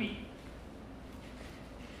I would be.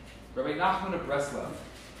 Rabbi Nachman of Breslov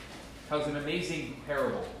tells an amazing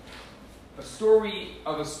parable, a story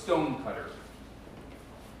of a stone cutter.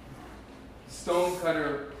 Stone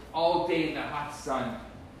cutter all day in the hot sun.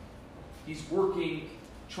 He's working,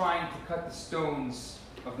 trying to cut the stones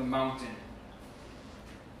of the mountain.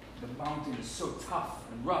 The mountain is so tough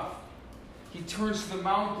and rough. He turns to the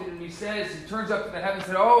mountain and he turns up to the heavens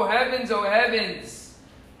and says, oh heavens,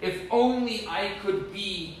 if only I could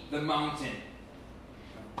be the mountain.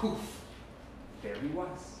 And poof, there he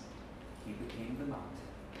was. He became the mountain.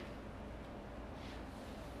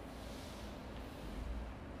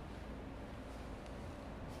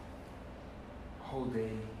 Whole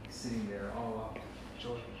day sitting there all up,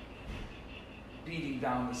 joy. Beating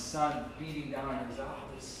down the sun, beating down his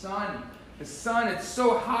the sun, it's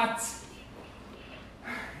so hot.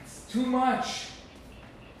 It's too much.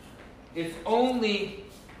 If only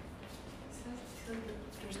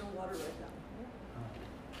There's no water right now.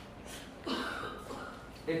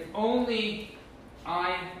 if only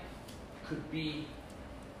I could be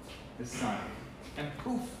the sun. And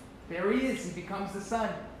poof, there he is, he becomes the sun.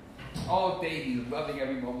 All day he's loving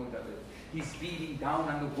every moment of it. He's beating down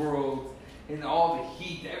on the world in all the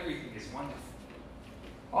heat, everything is wonderful.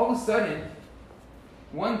 All of a sudden,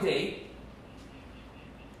 one day,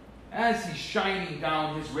 as he's shining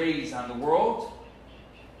down his rays on the world,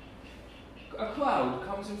 a cloud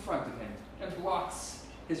comes in front of him and blocks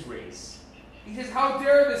his rays. He says, how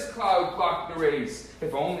dare this cloud block the rays?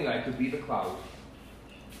 If only I could be the cloud.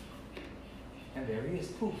 And there he is,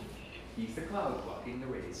 poof. He's the cloud blocking the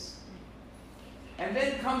rays. And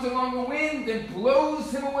then comes along a wind and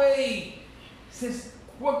blows him away. He says,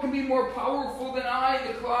 what can be more powerful than I,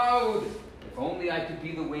 the cloud? If only I could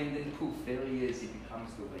be the wind, and poof, there he is. He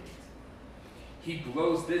becomes the wind. He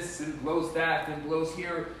blows this and blows that and blows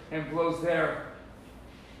here and blows there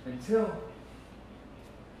until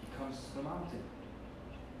he comes to the mountain.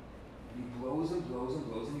 And he blows and blows and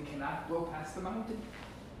blows, and he cannot blow past the mountain.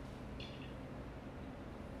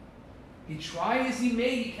 He try as he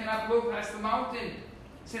may, he cannot blow past the mountain.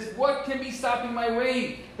 He says, what can be stopping my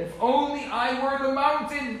way? If only I were the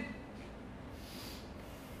mountain.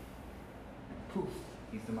 And poof,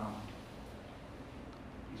 he's the mountain.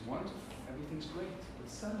 He's wonderful. Everything's great. But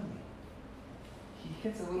suddenly, he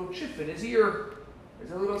gets a little chip in his ear.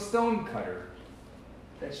 There's a little stone cutter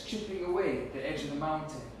that's chipping away at the edge of the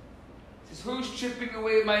mountain. He says, who's chipping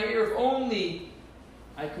away at my ear? If only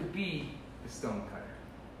I could be the stone cutter.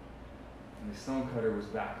 And the stone cutter was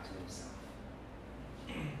back to himself.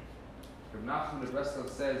 Rav Nachman of Breslov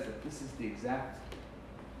says that this is the exact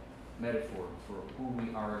metaphor for who we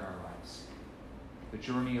are in our lives. The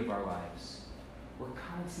journey of our lives. We're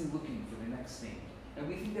constantly looking for the next thing. And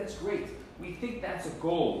we think that's great. We think that's a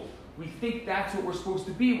goal. We think that's what we're supposed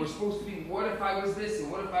to be. We're supposed to be, what if I was this,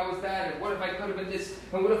 and what if I was that, and what if I could have been this,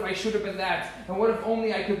 and what if I should have been that, and what if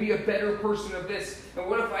only I could be a better person of this, and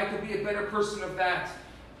what if I could be a better person of that.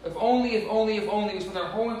 If only, if only, if only. We spend our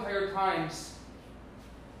whole entire times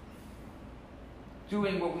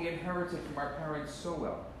doing what we inherited from our parents so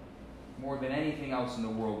well. More than anything else in the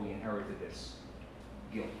world, we inherited this.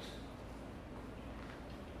 Guilt.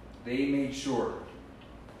 They made sure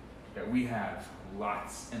that we have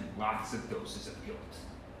lots and lots of doses of guilt.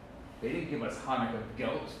 They didn't give us Hanukkah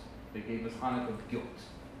guilt, they gave us Hanukkah guilt.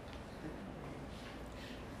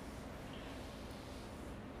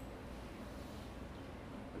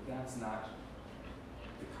 But that's not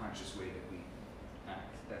the conscious way that we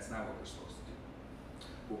act. That's not what we're supposed to do.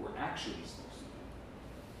 What we're actually supposed to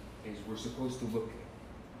do is we're supposed to look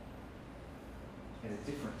at a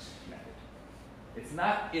different method. It's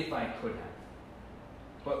not if I could have,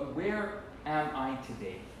 but where am I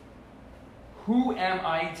today? Who am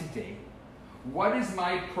I today? What is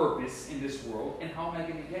my purpose in this world? And how am I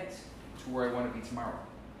going to get to where I want to be tomorrow?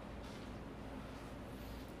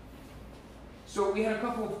 So we had a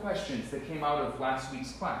couple of questions that came out of last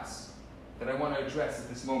week's class that I want to address at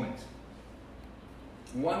this moment.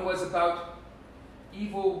 One was about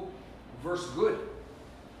evil versus good.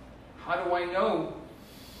 How do I know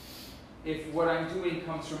if what I'm doing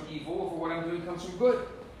comes from evil or what I'm doing comes from good?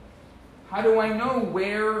 How do I know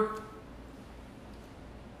where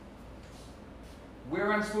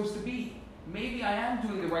I'm supposed to be? Maybe I am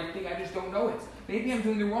doing the right thing, I just don't know it. Maybe I'm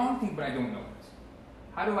doing the wrong thing, but I don't know it.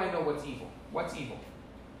 How do I know what's evil? What's evil?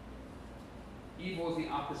 Evil is the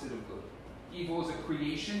opposite of good. Evil is a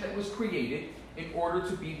creation that was created in order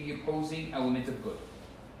to be the opposing element of good.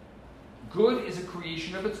 Good is a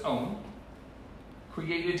creation of its own,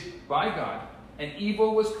 created by God, and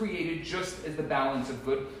evil was created just as the balance of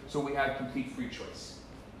good, so we have complete free choice.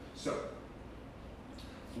 So,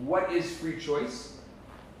 what is free choice?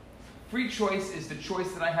 Free choice is the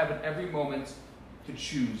choice that I have at every moment to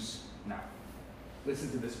choose now. Listen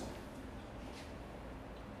to this one.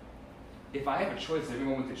 If I have a choice at every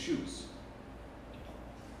moment to choose,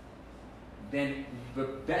 then the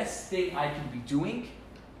best thing I can be doing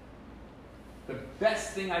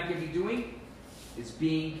is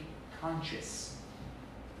being conscious.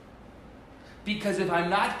 Because if I'm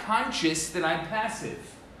not conscious, then I'm passive.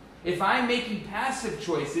 If I'm making passive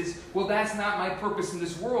choices, well, that's not my purpose in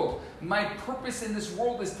this world. My purpose in this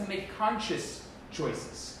world is to make conscious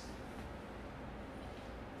choices.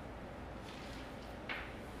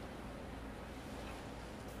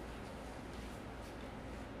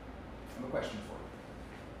 I have a question for you.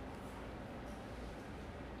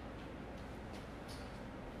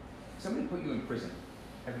 Somebody put you in prison,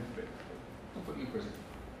 heaven forbid, don't put you in prison,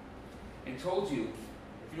 and told you,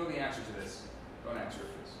 if you know the answer to this, don't answer it,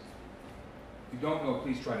 please. If you don't know,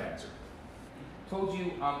 please try to answer. Told you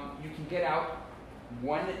you can get out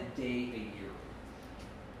 1 day a year.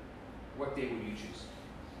 What day would you choose?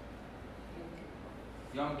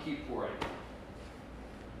 Yom Kippur.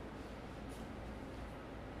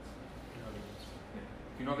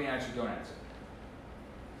 If you know the answer, don't answer.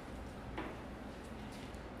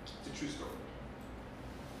 It's a true story.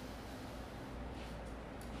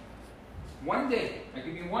 1 day. I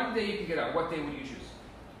give you 1 day you can get out. What day would you choose?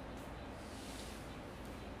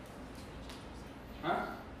 Huh?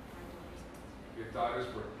 Your daughter's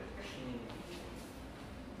birthday.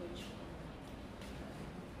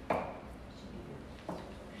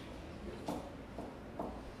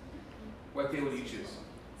 What day would you choose?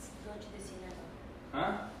 Go to the synagogue.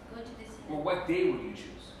 Huh? Go to the synagogue. Well, what day would you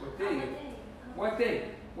choose? What day? What day?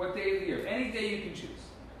 What day of the year? Any day you can choose.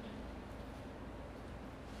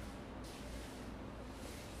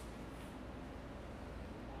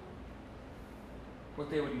 What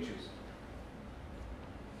day would you choose?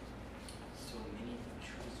 So many to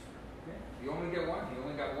choose from. Okay. You only get one. You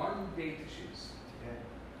only got 1 day to choose. Today.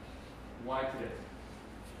 Why today?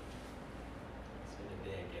 So the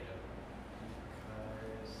day I get up.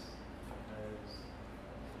 Because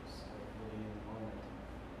it's like living in the moment.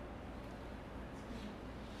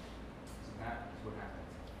 So that is what happened.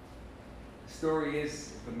 The story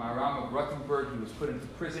is the Maharam of Rothenburg, he was put into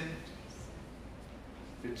prison.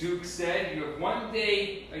 The Duke said, you have 1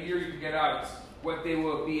 day a year you can get out. What day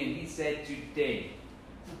will it be? And he said, today.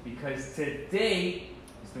 Because today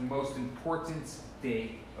is the most important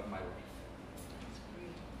day of my life.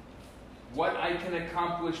 What I can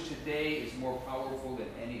accomplish today is more powerful than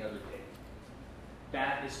any other day.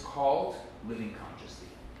 That is called living consciously.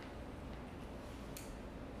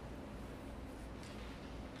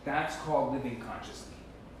 That's called living consciously.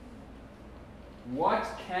 What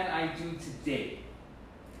can I do today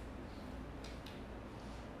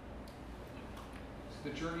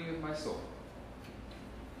the journey of my soul.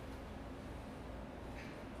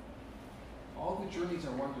 All the journeys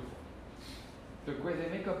are wonderful. They're great. They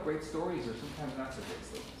make up great stories, or sometimes not so great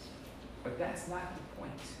stories. But that's not the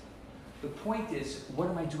point. The point is, what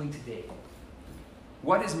am I doing today?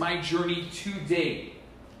 What is my journey today?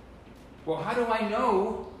 Well, how do I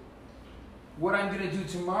know what I'm going to do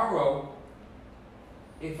tomorrow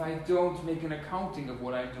if I don't make an accounting of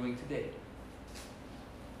what I'm doing today?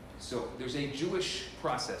 So there's a Jewish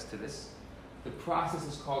process to this. The process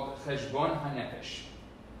is called Cheshbon HaNefesh.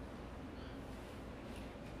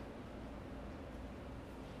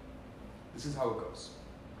 This is how it goes.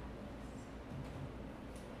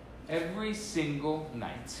 Every single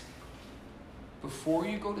night, before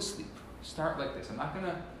you go to sleep, start like this. I'm not going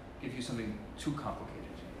to give you something too complicated.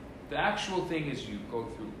 The actual thing is you go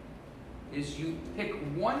through, is you pick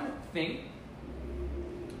one thing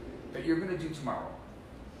that you're going to do tomorrow.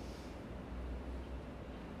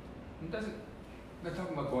 I'm not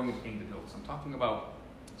talking about going and paying the bills. I'm talking about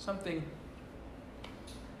something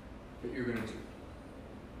that you're going to do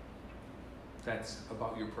that's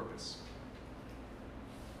about your purpose.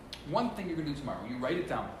 One thing you're going to do tomorrow. You write it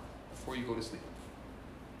down before you go to sleep.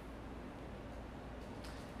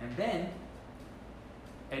 And then,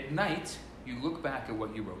 at night, you look back at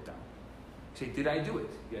what you wrote down. You say, did I do it?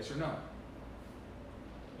 Yes or no?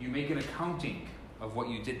 You make an accounting of what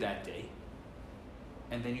you did that day.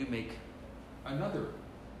 And then you make another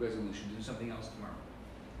resolution to do something else tomorrow.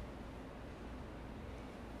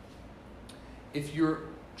 If you're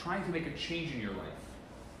trying to make a change in your life,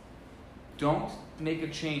 don't make a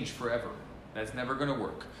change forever. That's never going to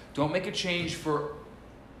work. Don't make a change for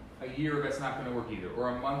a year. That's not going to work either. Or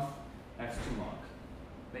a month. That's too long.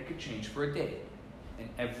 Make a change for a day. And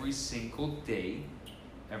every single day,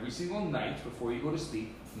 every single night before you go to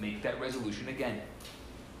sleep, make that resolution again.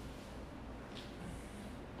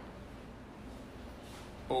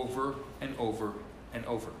 Over and over and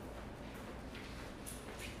over.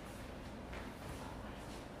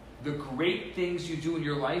 The great things you do in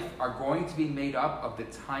your life are going to be made up of the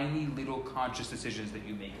tiny little conscious decisions that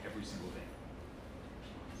you make every single day.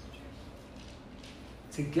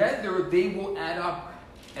 Together, they will add up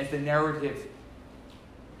as the narrative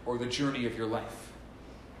or the journey of your life.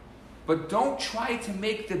 But don't try to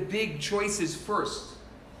make the big choices first.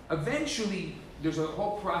 Eventually, there's a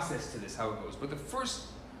whole process to this, how it goes. But the first,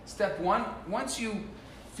 step one, once you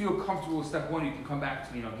feel comfortable with step one, you can come back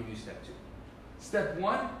to me and I'll give you step two. Step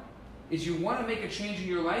one is you want to make a change in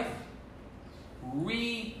your life,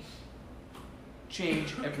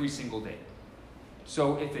 change every single day.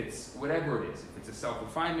 So if it's whatever it is, if it's a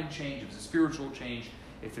self-refinement change, if it's a spiritual change,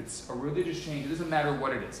 if it's a religious change, it doesn't matter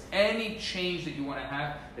what it is. Any change that you want to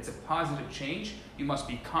have, it's a positive change, you must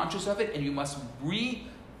be conscious of it and you must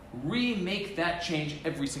remake that change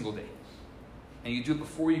every single day. And you do it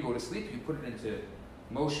before you go to sleep, you put it into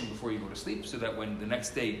motion before you go to sleep so that when the next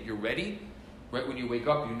day you're ready, right when you wake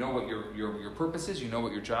up, you know what your purpose is, you know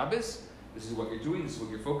what your job is, this is what you're doing, this is what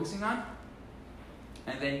you're focusing on.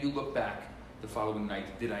 And then you look back the following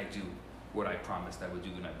night, did I do what I promised I would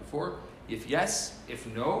do the night before? If yes, if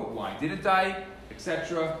no, why didn't I,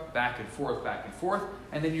 etc., back and forth,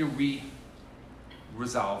 and then you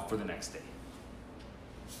resolve for the next day.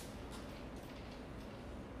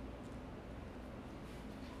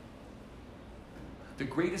 The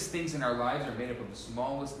greatest things in our lives are made up of the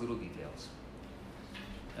smallest little details.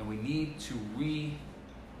 And we need to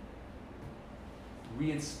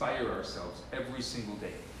re-inspire ourselves every single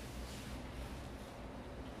day.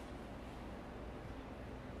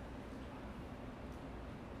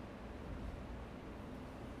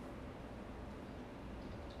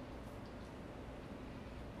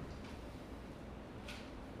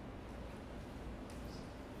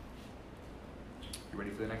 You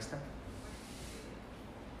ready for the next step?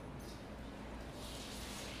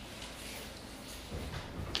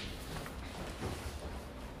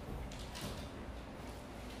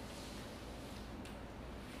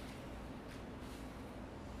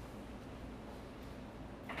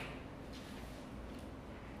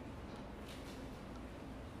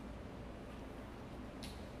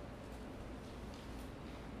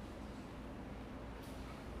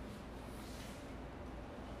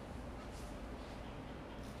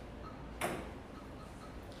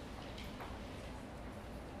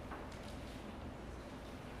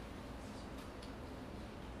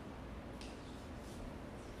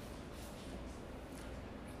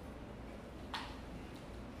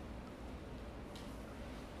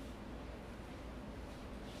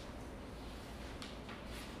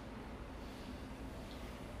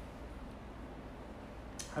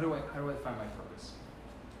 How do I find my purpose?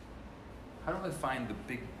 how do I find the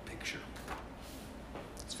big picture?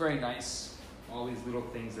 It's very nice, all these little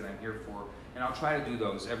things that I'm here for, and I'll try to do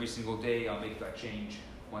those every single day. I'll make that change.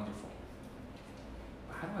 Wonderful.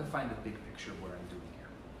 But how do I find the big picture of what I'm doing here?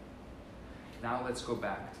 Now let's go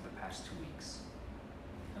back to the past 2 weeks,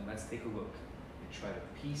 and let's take a look and try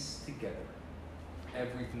to piece together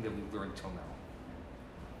everything that we've learned till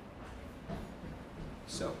now.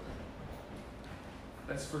 So,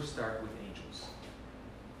 let's first start with angels.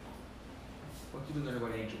 What do we learn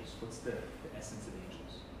about angels? What's the essence of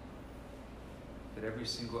angels? That every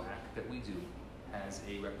single act that we do has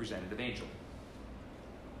a representative angel.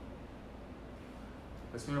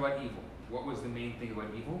 Let's learn about evil. What was the main thing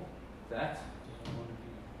about evil? That? Doesn't want to be.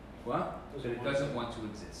 What? That it doesn't want to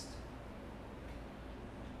exist.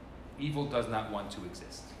 Evil does not want to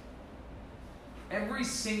exist. Every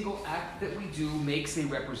single act that we do makes a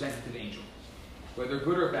representative angel, whether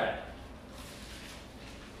good or bad.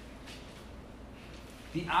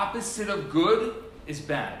 The opposite of good is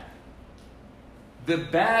bad. The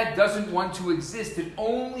bad doesn't want to exist. It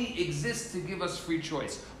only exists to give us free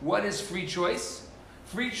choice. What is free choice?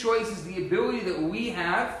 Free choice is the ability that we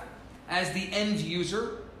have as the end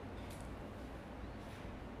user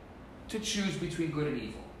to choose between good and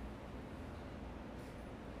evil.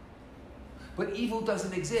 But evil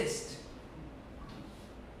doesn't exist.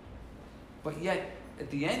 But yet,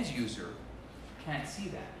 the end user can't see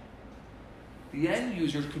that. The end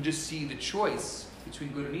user can just see the choice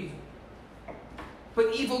between good and evil.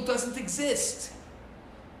 But evil doesn't exist.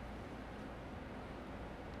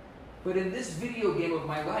 But in this video game of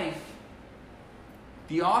my life,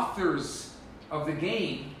 the authors of the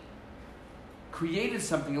game created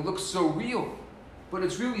something that looks so real, but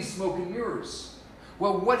it's really smoke and mirrors.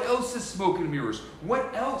 Well, what else is smoke and mirrors?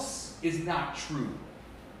 What else is not true?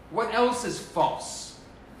 What else is false?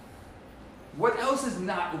 What else is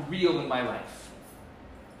not real in my life?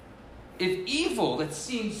 If evil that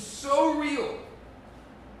seems so real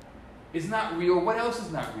is not real, what else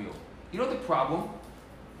is not real? You know the problem?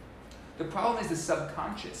 The problem is the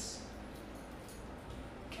subconscious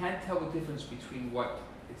can't tell the difference between what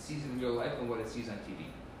it sees in real life and what it sees on TV.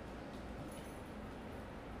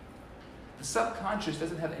 The subconscious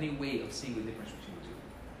doesn't have any way of seeing the difference between the two.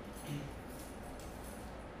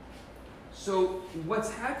 So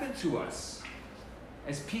what's happened to us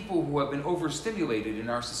as people who have been overstimulated in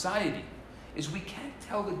our society is we can't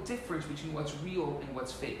tell the difference between what's real and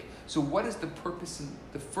what's fake. So what is the purpose and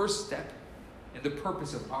the first step in the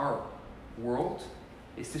purpose of our world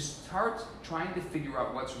is to start trying to figure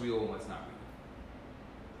out what's real and what's not real.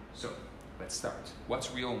 So let's start.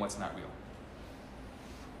 What's real and what's not real?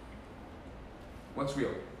 What's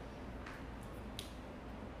real?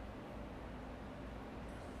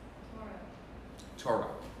 Torah.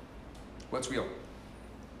 What's real?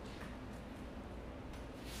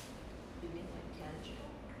 You mean like tangible?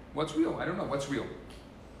 What's real? I don't know. What's real?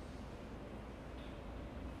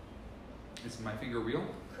 Is my finger real?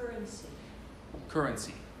 Currency.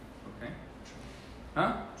 Currency. Okay.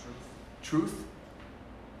 Huh? Truth.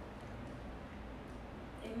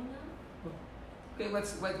 Okay,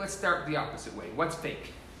 let's start the opposite way. What's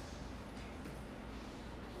fake?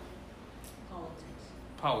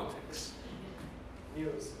 Politics.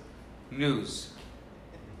 News.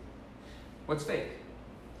 What's fake?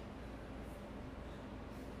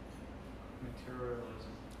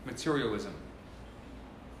 Materialism.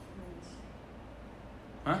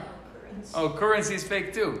 Huh? Currency. Oh, currency is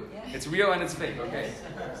fake too. Yeah. It's real and it's fake. Okay.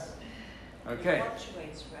 Yes. Okay. It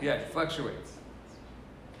fluctuates, right? Yeah, it fluctuates.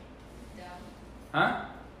 Doubt. Huh?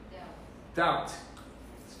 Doubt. Doubt.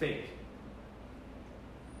 It's fake.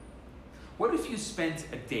 What if you spent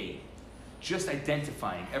a day just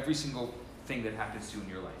identifying every single thing that happens to you in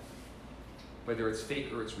your life, whether it's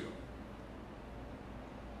fake or it's real?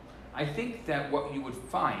 I think that what you would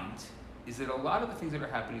find is that a lot of the things that are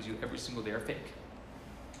happening to you every single day are fake.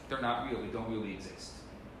 They're not real. They don't really exist.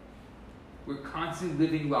 We're constantly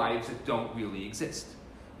living lives that don't really exist.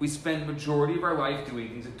 We spend the majority of our life doing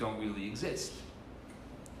things that don't really exist.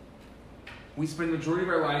 We spend the majority of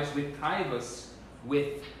our lives with taivas,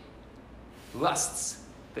 with lusts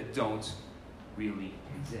that don't really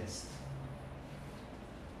exist.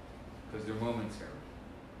 Because they're momentary.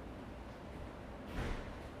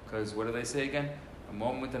 Because what did I say again? A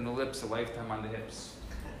moment on the lips, a lifetime on the hips.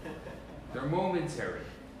 They're momentary.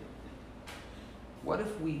 What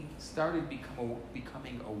if we started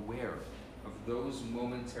becoming aware of those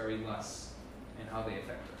momentary lusts and how they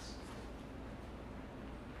affect us?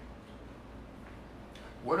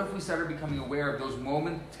 What if we started becoming aware of those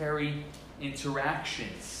momentary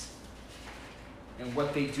interactions and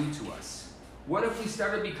what they do to us? What if we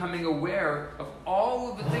started becoming aware of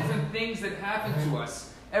all of the different things that happen to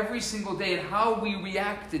us every single day and how we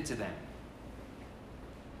reacted to them?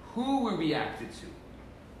 Who we reacted to?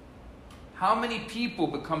 How many people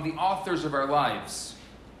become the authors of our lives?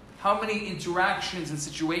 How many interactions and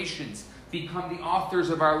situations become the authors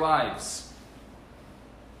of our lives?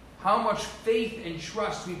 How much faith and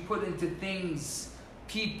trust we put into things,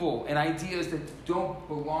 people, and ideas that don't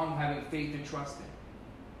belong having faith and trust in.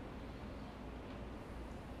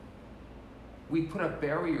 We put up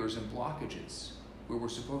barriers and blockages where we're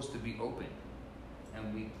supposed to be open,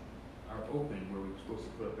 and we are open where we're supposed to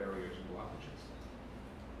put up barriers and blockages.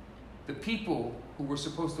 The people who we're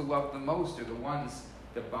supposed to love the most are the ones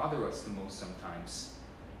that bother us the most sometimes.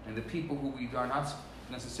 And the people who we are not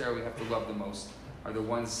necessarily have to love the most are the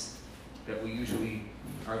ones that we usually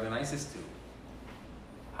are the nicest to.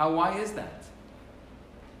 Why is that?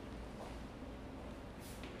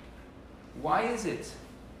 Why is it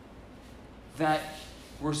that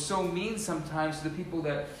we're so mean sometimes to the people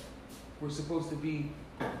that we're supposed to be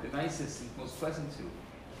the nicest and most pleasant to,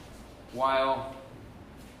 while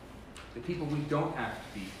the people we don't have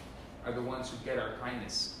to be are the ones who get our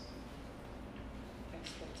kindness?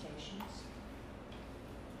 Expectations.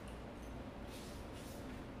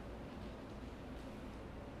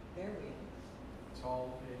 There we are.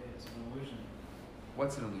 It's an illusion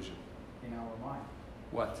What's an illusion? in our mind.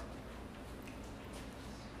 What?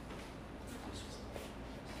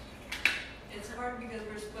 It's hard because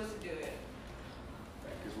we're supposed to do it.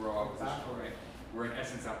 Because we're all oppositional, Exactly. right? We're in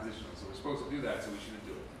essence oppositional, so we're supposed to do that, so we shouldn't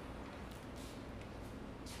do it.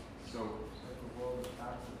 So, It's like the world is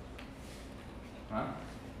backwards. huh?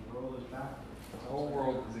 The world is backwards. The whole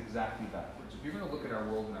world is exactly backwards. If you're going to look at our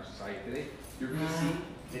world and our society today, you're going to see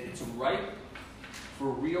that it's ripe for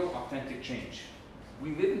real, authentic change.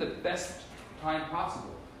 We live in the best time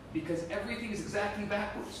possible because everything is exactly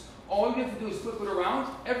backwards. All you have to do is flip it around,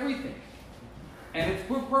 everything. And if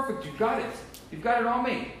we're perfect, you've got it. You've got it all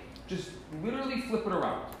made. Just literally flip it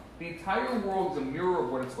around. The entire world is a mirror of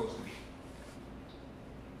what it's supposed to be.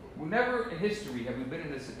 Never in history have we been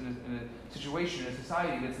in a situation, in a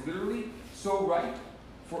society that's literally so ripe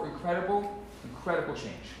for incredible, incredible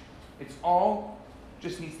change. It's all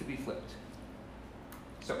just needs to be flipped.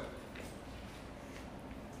 So,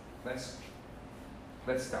 let's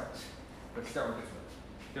start. Let's start with this one.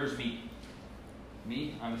 There's me.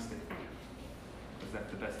 Me, I'm a stick figure. Because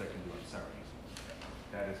that's the best I can do, I'm sorry.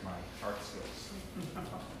 That is my art skills.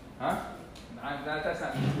 Huh? That's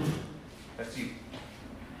not me. That's you.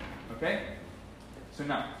 Okay? So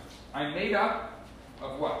now, I'm made up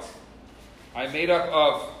of what? I'm made up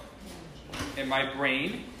of, in my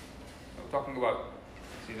brain, I'm talking about,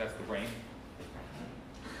 see, that's the brain.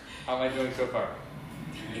 How am I doing so far?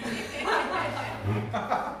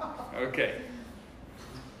 Okay.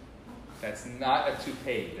 That's not a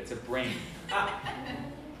toupee, that's a brain.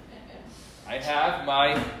 I have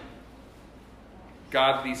my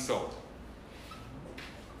godly soul.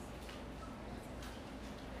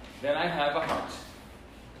 Then I have a heart,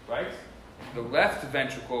 right? The left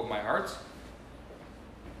ventricle of my heart.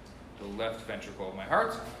 The left ventricle of my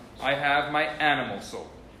heart. I have my animal soul.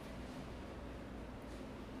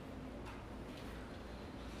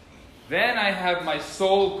 Then I have my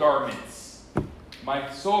soul garments.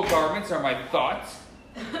 My soul garments are my thoughts,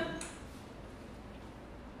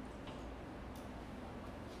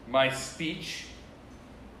 my speech,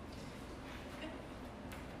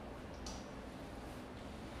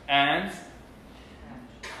 and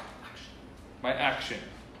my action.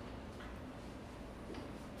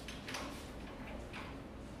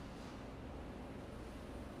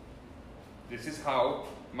 This is how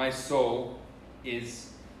my soul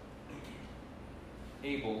is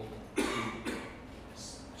able to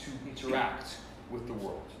interact with the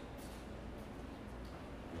world.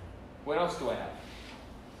 What else do I have?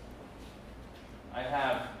 I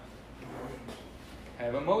have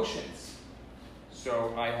emotions.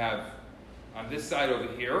 So I have, on this side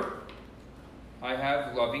over here, I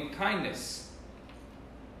have loving kindness.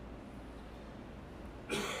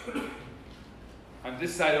 On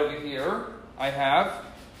this side over here, I have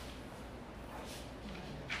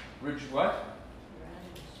what?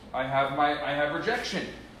 I have rejection,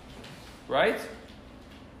 right?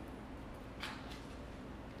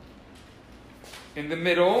 In the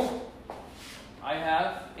middle, I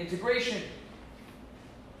have integration.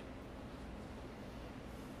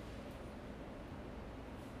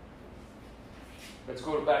 Let's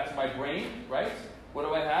go back to my brain, right? What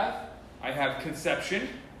do I have? I have conception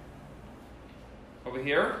over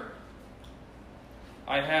here.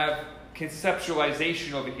 I have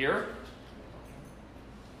conceptualization over here.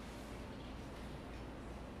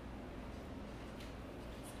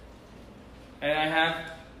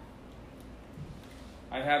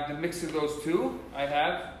 have the mix of those two. I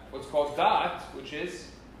have what's called dot, which is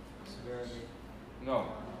Severity. no.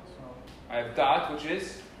 So, I have dot, which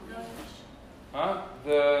is knowledge.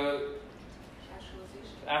 the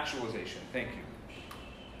Actualization. actualization. Thank you.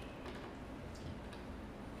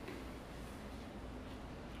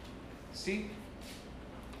 See?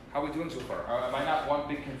 How are we doing so far? Am I not one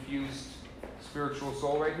big confused spiritual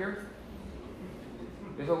soul right here?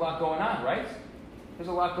 There's a lot going on, right? There's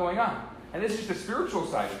a lot going on. And this is the spiritual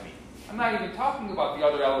side of me. I'm not even talking about the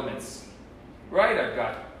other elements. Right? I've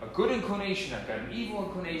got a good inclination, I've got an evil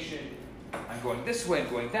inclination. I'm going this way, I'm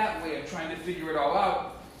going that way, I'm trying to figure it all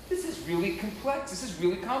out. This is really complex. This is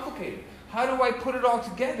really complicated. How do I put it all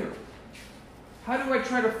together? How do I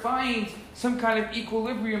try to find some kind of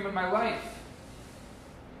equilibrium in my life?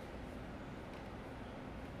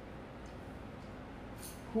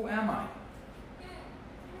 Who am I?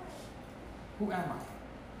 Who am I?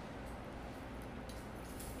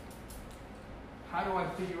 How do I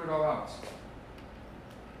figure it all out?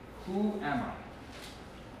 Who am I?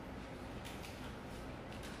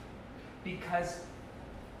 Because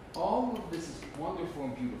all of this is wonderful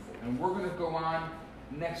and beautiful. And we're going to go on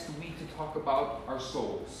next week to talk about our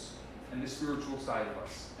souls and the spiritual side of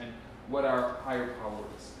us and what our higher power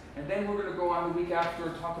is. And then we're going to go on the week after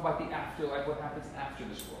and talk about the afterlife, what happens after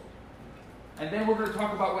this world. And then we're going to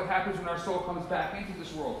talk about what happens when our soul comes back into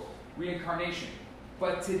this world, reincarnation.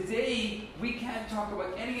 But today, we can't talk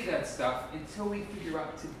about any of that stuff until we figure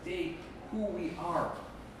out today who we are.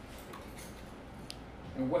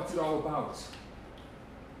 And what's it all about?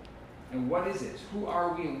 And what is it? Who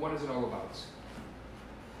are we and what is it all about?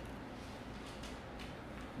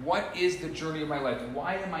 What is the journey of my life?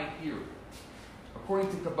 Why am I here? According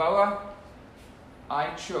to Kabbalah,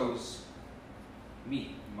 I chose,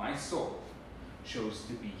 my soul, chose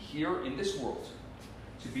to be here in this world,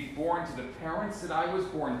 to be born to the parents that I was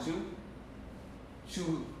born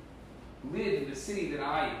to live in the city that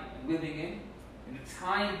I am living in the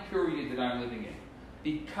time period that I'm living in,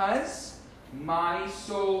 because my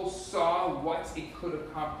soul saw what it could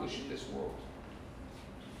accomplish in this world.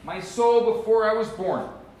 My soul, before I was born,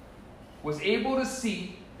 was able to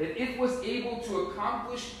see that it was able to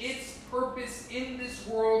accomplish its purpose in this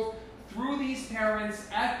world through these parents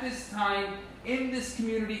at this time, in this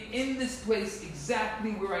community, in this place,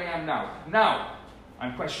 exactly where I am now. Now,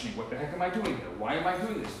 I'm questioning, what the heck am I doing here? Why am I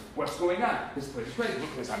doing this? What's going on? This place is crazy. Look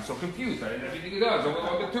at this, I'm so confused. Everything it does,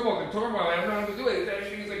 all the turmoil, I don't know how to do it.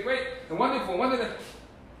 Everything is like great and wonderful,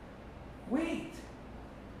 Wait.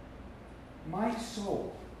 My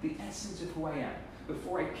soul, the essence of who I am,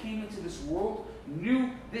 before I came into this world,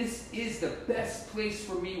 knew this is the best place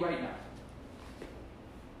for me right now.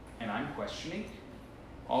 And I'm questioning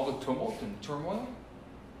all the tumult and turmoil.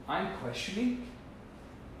 I'm questioning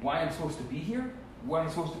why I'm supposed to be here, what I'm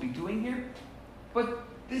supposed to be doing here. But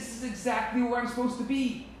this is exactly where I'm supposed to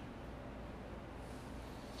be.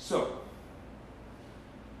 So,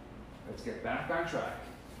 let's get back on track.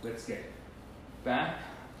 Let's get back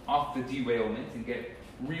off the derailment and get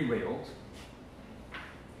re-railed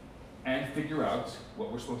and figure out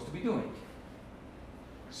what we're supposed to be doing.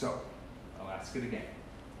 So, I'll ask it again.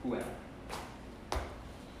 Who am I?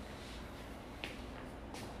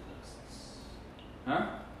 Huh?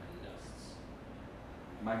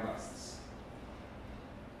 My lusts.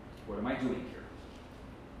 What am I doing here?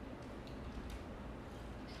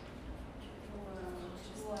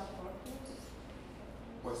 Who are purpose?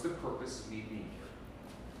 What's the purpose of me being here?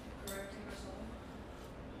 Correcting our soul.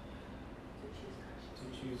 to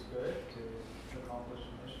choose good, to accomplish a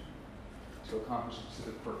mission. To accomplish a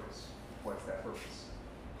specific purpose. What's that purpose?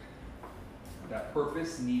 That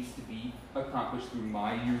purpose needs to be accomplished through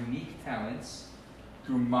my unique talents,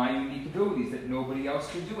 through my unique abilities, that nobody else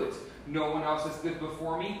can do it. No one else that's lived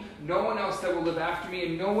before me, no one else that will live after me,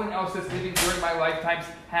 and no one else that's living during my lifetimes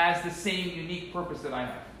has the same unique purpose that I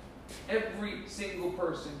have. Every single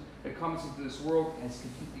person that comes into this world is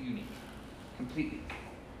completely unique. Completely.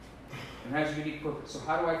 And has a unique purpose. So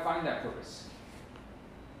how do I find that purpose?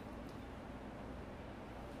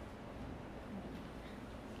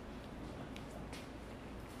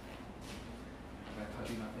 Am I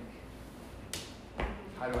touching nothing?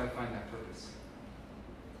 How do I find that purpose?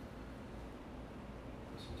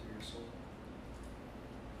 Listen to your soul.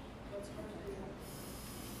 What's hard for you?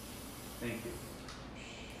 Thank you.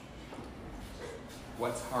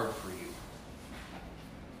 What's hard for you?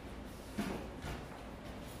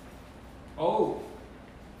 Oh,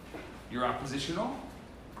 you're oppositional?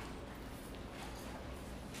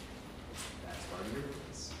 That's part of your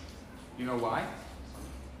purpose. You know why?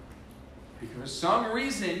 Because for some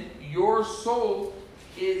reason, your soul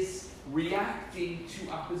is reacting to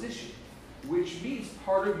opposition, which means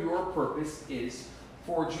part of your purpose is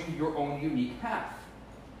forging your own unique path.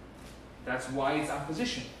 That's why it's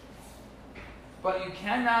opposition. But you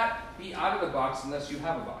cannot be out of the box unless you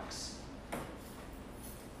have a box.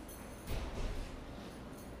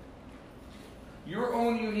 Your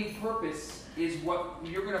own unique purpose is what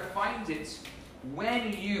you're going to find it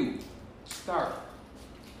when you start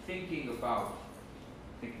thinking about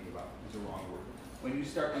is the wrong word. When you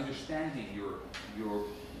start understanding your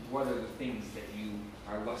what are the things that you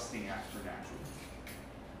are lusting after naturally.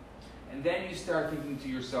 And then you start thinking to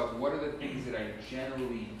yourself, what are the things that I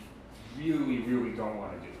generally really, really don't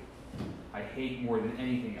want to do? I hate more than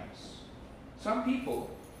anything else. Some people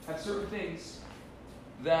have certain things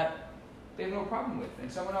that they have no problem with.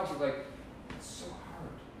 And someone else is like, it's so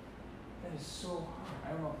hard. That is so hard. I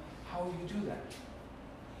don't know how you do that.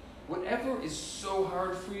 Whatever is so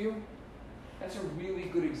hard for you, that's a really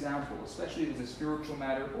good example, especially if it's a spiritual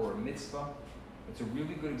matter or a mitzvah. It's a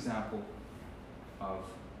really good example of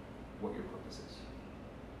what your purpose is.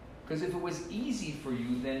 Because if it was easy for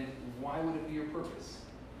you, then why would it be your purpose?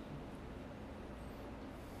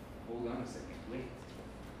 Hold on a second. Wait.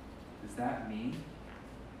 Does that mean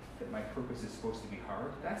that my purpose is supposed to be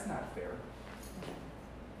hard? That's not fair.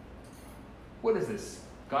 What is this?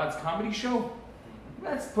 God's comedy show?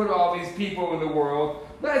 Let's put all these people in the world,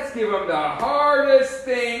 let's give them the hardest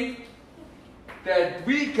thing that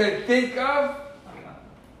we could think of,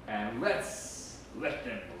 and let's let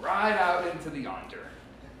them ride out into the yonder.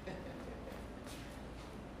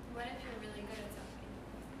 What if you're really good at something?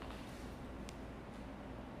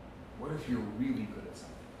 What if you're really good at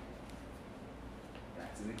something?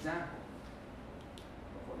 That's an example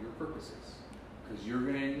of what your purpose is. Because you're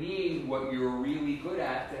going to need what you're really good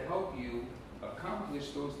at to help you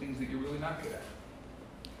accomplish those things that you're really not good at.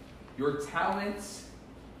 Your talents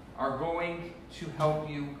are going to help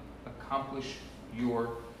you accomplish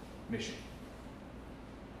your mission.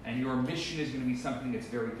 And your mission is going to be something that's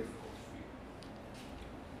very difficult for you.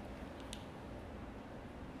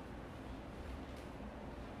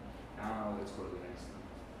 Now let's go to the next one.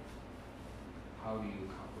 How do you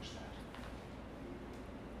accomplish that?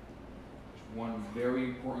 There's one very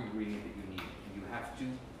important ingredient that you need. And you have to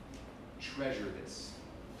treasure this.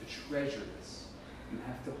 To treasure this. You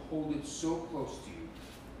have to hold it so close to you.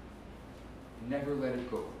 Never let it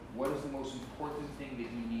go. What is the most important thing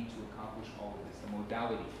that you need to accomplish all of this? The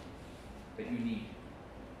modality that you need.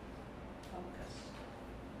 Focus.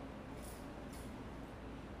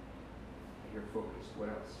 I hear focus. What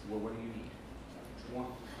else? Well, what do you need? Which one?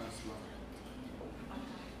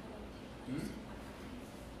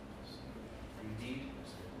 You need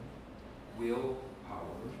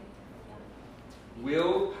willpower.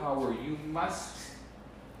 Willpower. You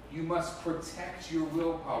must protect your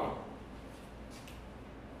willpower.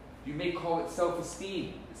 You may call it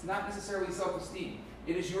self-esteem. It's not necessarily self-esteem.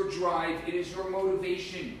 It is your drive. It is your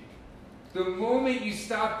motivation. The moment you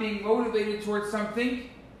stop being motivated towards something,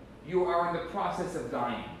 you are in the process of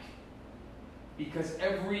dying. Because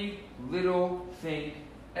every little thing,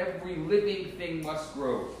 every living thing must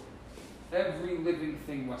grow. Every living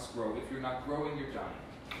thing must grow. If you're not growing, you're dying.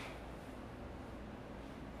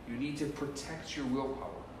 You need to protect your willpower.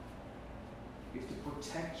 You have to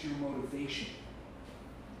protect your motivation.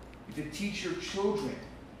 You have to teach your children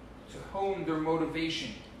to hone their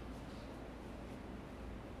motivation.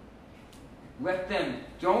 Let them,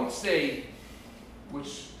 don't say,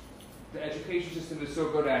 which the education system is so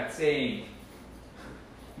good at saying,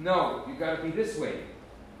 no, you got to be this way.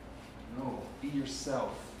 No, be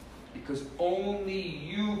yourself. Because only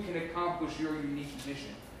you can accomplish your unique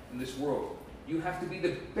position in this world. You have to be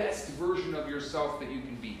the best version of yourself that you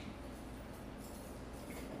can be.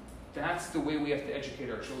 That's the way we have to educate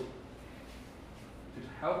our children. To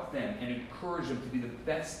help them and encourage them to be the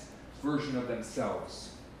best version of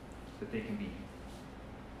themselves that they can be.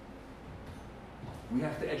 We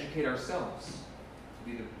have to educate ourselves to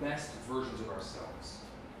be the best versions of ourselves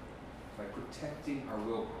by protecting our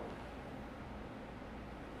willpower.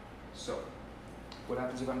 So, what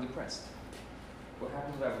happens if I'm depressed? What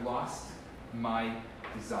happens if I've lost my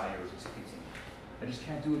desire to continue? I just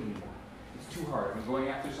can't do it anymore. It's too hard. I'm going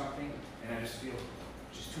after something and I just feel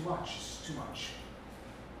just too much. It's too much.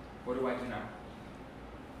 What do I do now?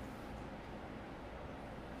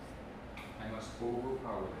 I must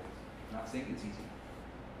overpower it. I'm not saying it's easy.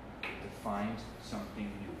 To find something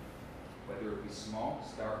new. Whether it be small,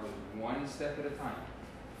 start with one step at a time.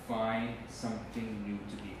 Find something new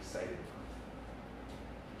to be excited about.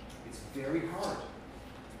 It's very hard.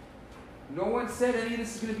 No one said any of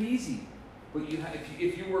this is going to be easy. But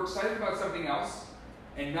if you were excited about something else,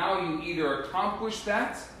 And now you either accomplish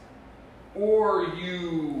that, or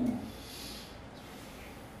you,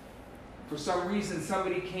 for some reason,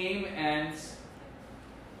 somebody came and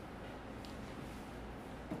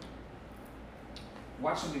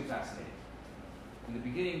watch something fascinating. In the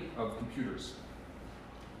beginning of computers,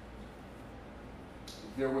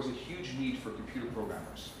 there was a huge need for computer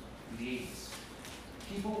programmers in the 80s.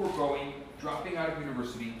 People were dropping out of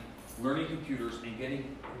university, learning computers, and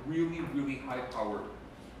getting really, really high-powered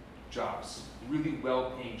jobs, really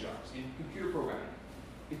well-paying jobs in computer programming.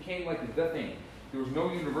 It became like the thing. There was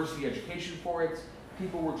no university education for it.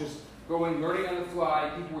 People were just learning on the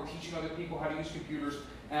fly. People were teaching other people how to use computers,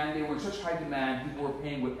 and they were in such high demand, people were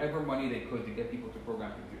paying whatever money they could to get people to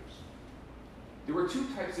program computers. There were two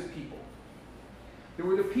types of people. There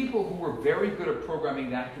were the people who were very good at programming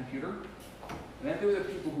that computer, and then there were the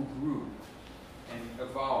people who grew and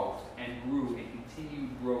evolved and grew and continued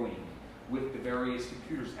growing with the various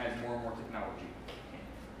computers as more and more technology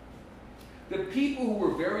came. The people who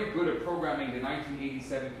were very good at programming the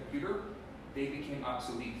 1987 computer, they became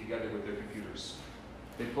obsolete together with their computers.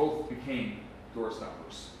 They both became door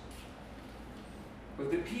stoppers. But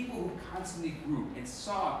the people who constantly grew and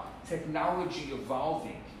saw technology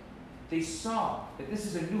evolving, they saw that this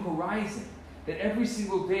is a new horizon, that every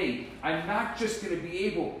single day I'm not just going to be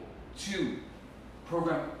able to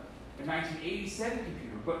program a 1987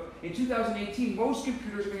 computer, but in 2018 most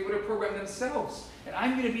computers are going to be able to program themselves, and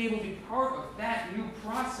I'm going to be able to be part of that new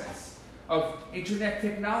process of internet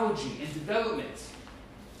technology and development.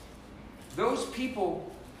 Those people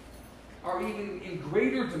are even in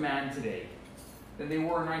greater demand today than they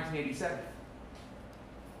were in 1987.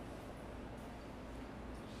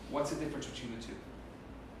 What's the difference between the two?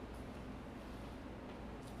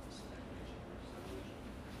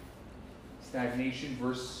 Stagnation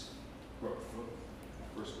versus growth.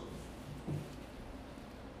 Versus growth.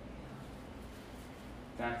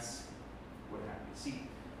 That's what happens. See,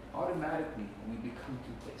 automatically we become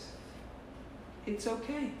complacent. It's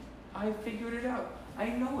okay. I figured it out. I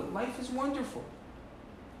know it. Life is wonderful.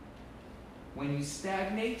 When you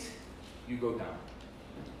stagnate, you go down.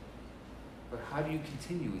 But how do you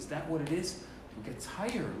continue? Is that what it is? We get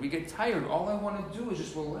tired. We get tired. All I want to do is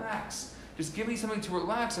just relax. Just give me something to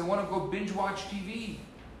relax. I want to go binge watch TV.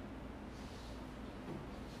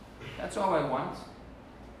 That's all I want.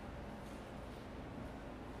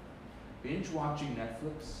 Binge watching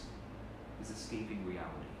Netflix is escaping reality.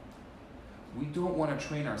 We don't want to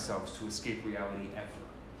train ourselves to escape reality ever.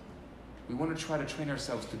 We want to try to train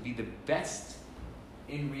ourselves to be the best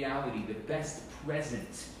in reality, the best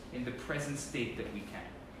present in the present state that we can.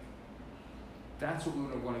 That's what we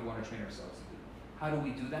want to train ourselves to do. How do we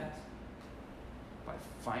do that? By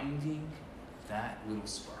finding that little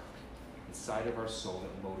spark inside of our soul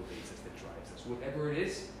that motivates us, that drives us. Whatever it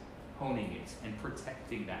is, honing it and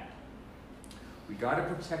protecting that. We got to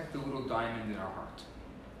protect the little diamond in our heart.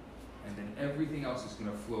 And then everything else is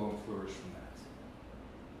going to flow and flourish from that.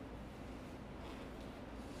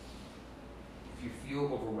 If you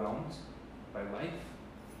feel overwhelmed by life,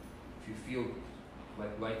 if you feel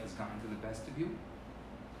like life has gotten to the best of you,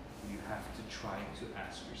 you have to try to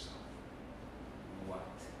ask yourself, what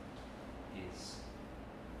is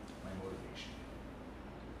my motivation?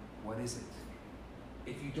 What is it?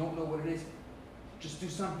 If you don't know what it is, just do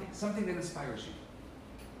something that inspires you.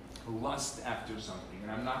 Lust after something,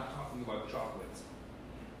 and I'm not talking about chocolate.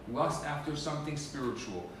 Lust after something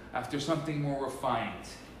spiritual, after something more refined.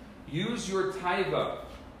 Use your taiva.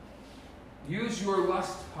 Use your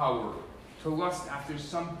lust power to lust after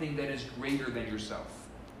something that is greater than yourself.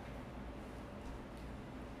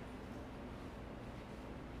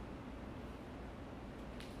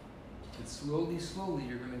 And slowly, slowly,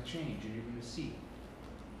 you're going to change, and you're going to see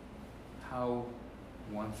how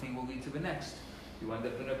one thing will lead to the next. You end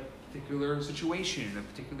up in a particular situation, in a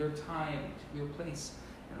particular time, in a particular place,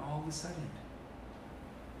 and all of a sudden,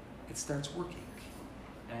 it starts working.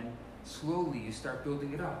 And slowly, you start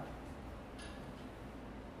building it up.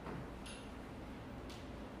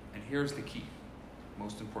 And here's the key,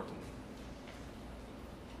 most importantly.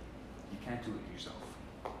 You can't do it yourself.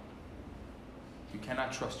 You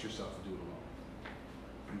cannot trust yourself to do it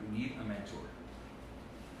alone. You need a mentor.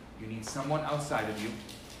 You need someone outside of you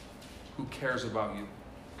who cares about you,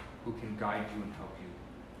 who can guide you and help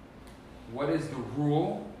you. What is the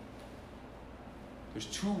rule? There's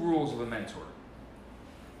 2 rules of a mentor.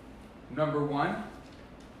 Number 1,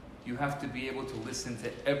 you have to be able to listen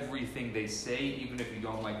to everything they say, even if you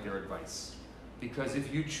don't like their advice. Because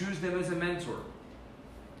if you choose them as a mentor,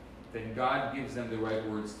 then God gives them the right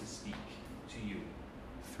words to speak to you.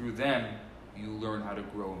 Through them, you learn how to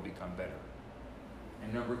grow and become better.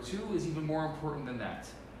 And number two is even more important than that.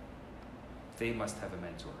 They must have a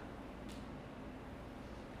mentor.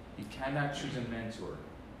 You cannot choose a mentor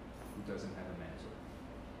who doesn't have a mentor.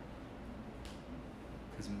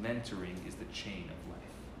 Because mentoring is the chain of life.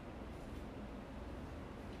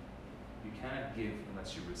 You cannot give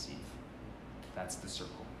unless you receive. That's the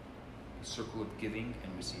circle. The circle of giving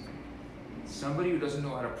and receiving. Somebody who doesn't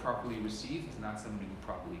know how to properly receive is not somebody who can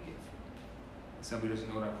properly give. Somebody who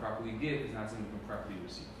doesn't know how to properly give is not somebody who can properly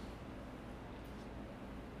receive.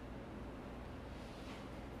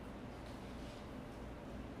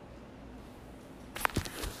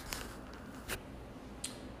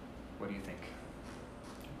 What do you think?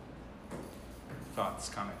 Thoughts,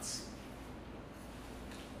 comments?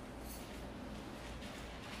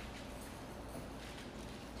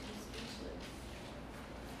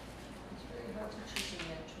 It's very hard to choose a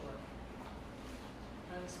mentor.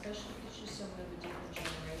 And especially if you choose someone of a different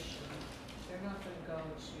generation, they're not going to go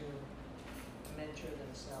to a mentor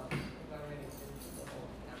themselves. They've already been through the whole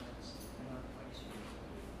habits. They're not going to.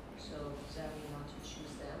 So does that mean you want to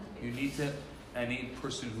choose them? You need to, any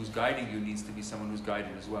person who's guiding you needs to be someone who's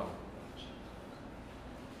guided as well.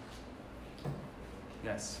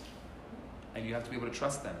 Yes. And you have to be able to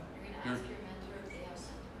trust them. You're going to ask your mentor if they have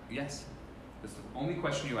something. Yes. That's the only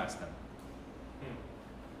question you ask them.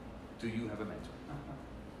 Do you have a mentor?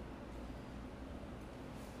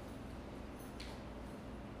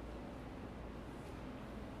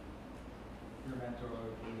 Your mentor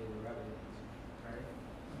would be the Rebbe, right?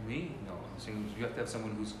 Me? No. I'm saying you have to have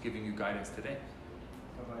someone who's giving you guidance today.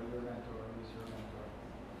 How about your mentor? Who's your mentor?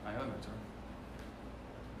 I have a mentor.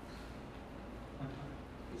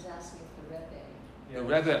 He's asking if the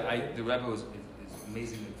Rebbe. The Rebbe is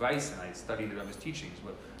amazing advice, and I studied the Rebbe's teachings,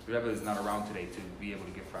 but the Rebbe is not around today to be able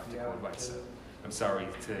to give practical advice. I'm sorry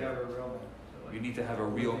to. You have a real mentor. You need to have a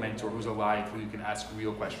real mentor who's alive, who you can ask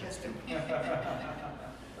real questions to.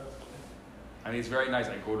 I mean, it's very nice.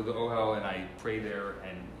 I go to the Ohel and I pray there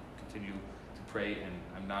and continue to pray, and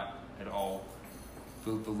I'm not at all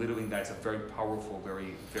belittling that. It's a very powerful,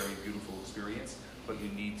 very, very beautiful experience, but you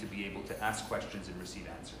need to be able to ask questions and receive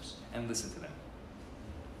answers and listen to them.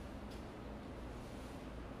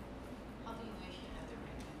 How do you know if you have the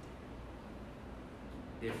right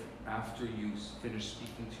mentor? If after you finish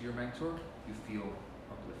speaking to your mentor, you feel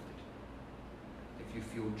uplifted. If you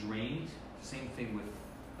feel drained, same thing with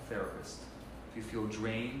a therapist. If you feel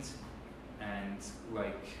drained and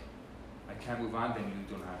like, I can't move on, then you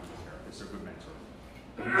don't have a good therapist or a good mentor.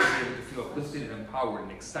 But you should be able to feel uplifted and empowered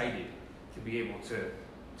and excited to be able to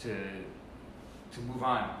move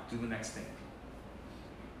on, do the next thing.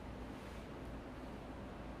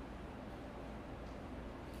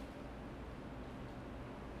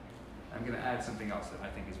 I'm going to add something else that I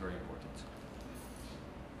think is very important,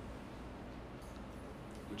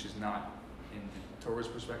 which is not in the Torah's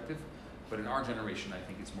perspective, but in our generation, I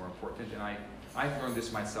think it's more important. And I've learned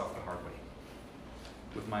this myself the hard way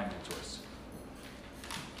with my mentors.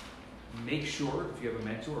 Make sure, if you have a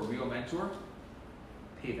mentor, a real mentor,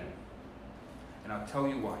 pay them. And I'll tell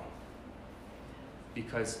you why.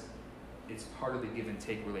 Because it's part of the give and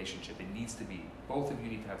take relationship. It needs to be. Both of you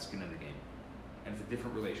need to have skin in the game. And it's a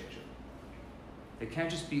different relationship. It can't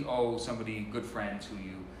just be, somebody, good friends who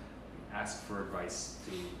you ask for advice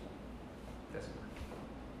to. Doesn't work.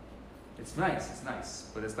 It's nice,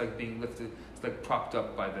 but it's like being lifted, it's like propped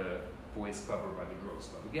up by the boys' club or by the girls'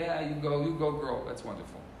 club. Yeah, you go, girl, that's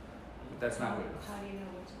wonderful. But that's not good enough. How do you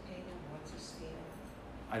know what to pay them? What's the scale?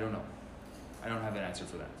 I don't know. I don't have an answer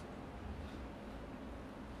for that.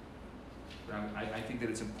 But I think that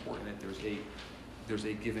it's important that there's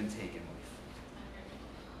a give and take in life.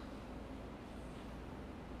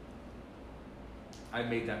 I've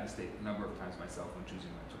made that mistake a number of times myself when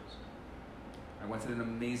choosing mentors. I went to an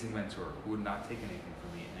amazing mentor who would not take anything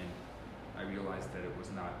from me, and I realized that it was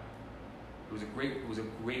great,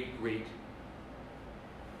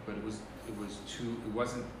 but it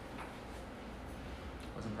wasn't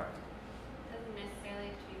practical. Doesn't necessarily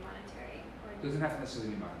have to be monetary. It doesn't have to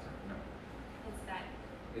necessarily be monetary, no. It's that.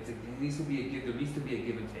 There needs to be a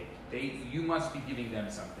give and take. You must be giving them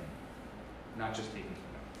something, not just taking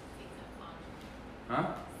from them. Seeks of honor.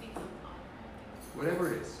 Huh? Seeks of honor.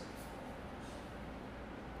 Whatever it is.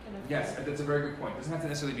 Yes, that's a very good point. It doesn't have to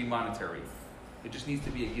necessarily be monetary. It just needs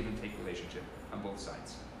to be a give and take relationship on both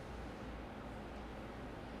sides.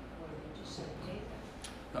 Or you just say pay them?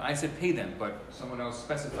 No, I said pay them, but someone else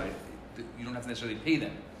specified that you don't have to necessarily pay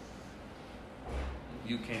them.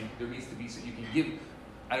 There needs to be, so you can give.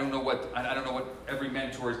 I don't know what every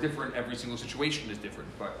mentor is different. Every single situation is different.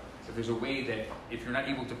 But if there's a way that if you're not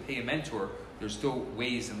able to pay a mentor There's still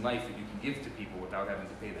ways in life that you can give to people without having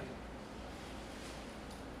to pay them.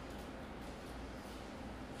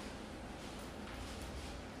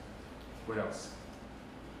 What else?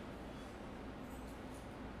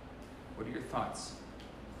 What are your thoughts?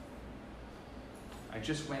 I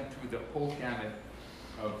just went through the whole gamut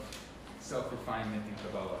of self-refinement in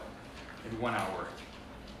Kabbalah in 1 hour.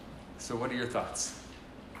 So what are your thoughts?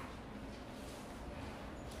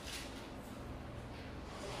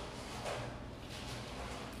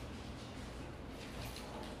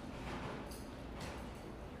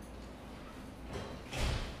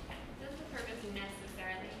 Does the purpose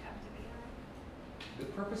necessarily have to be hard? The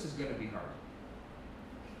purpose is going to be hard.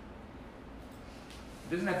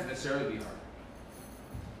 It doesn't have to necessarily be hard.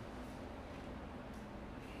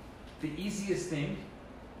 The easiest thing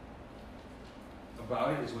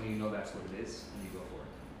about it is when you know that's what it is and you go for it.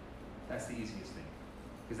 That's the easiest thing.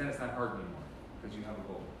 Because then it's not hard anymore, because you have a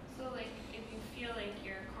goal. So like if you feel like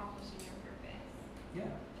you're accomplishing your purpose, Yeah.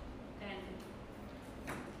 then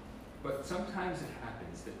But sometimes it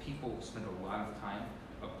happens that people spend a lot of time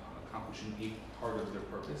accomplishing a part of their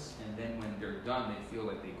purpose, and then when they're done, they feel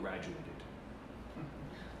like they graduated.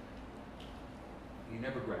 You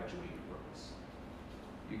never graduate your purpose.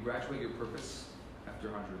 You graduate your purpose after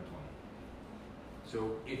 120.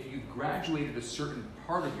 So if you've graduated a certain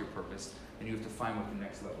part of your purpose, then you have to find what the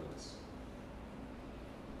next level is.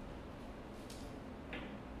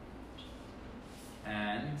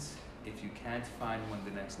 And if you can't find when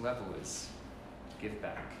the next level is, give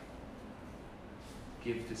back.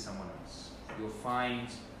 Give to someone else. You'll find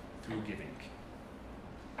through giving.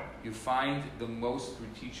 You find the most through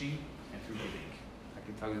teaching and through giving. I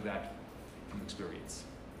can tell you that from experience.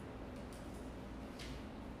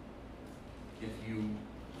 If you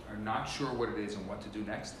are not sure what it is and what to do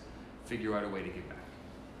next, figure out a way to give back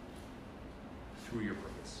through your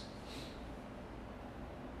purpose.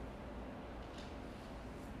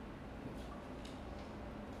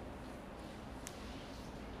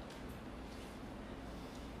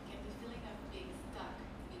 Can the feeling of being stuck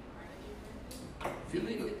be part of your purpose?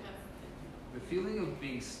 Feeling Is of- it constant? The feeling of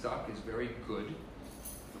being stuck is very good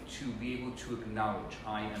to be able to acknowledge,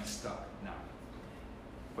 I am stuck now.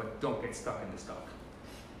 But don't get stuck in the stuck.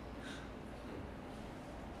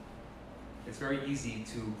 It's very easy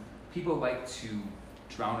to, people like to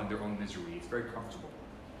drown in their own misery. It's very comfortable.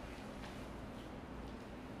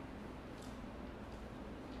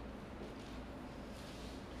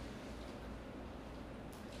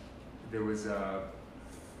 There was a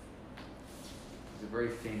very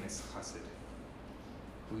famous chassid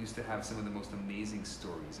who used to have some of the most amazing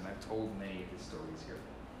stories, and I've told many of his stories here.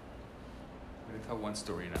 I'm going to tell one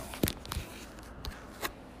story now.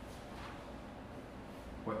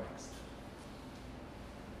 What next?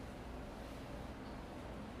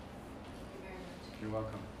 Thank you very much. You're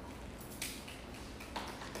welcome.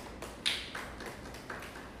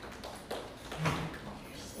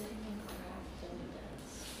 You're sitting in craft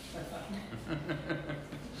dividends.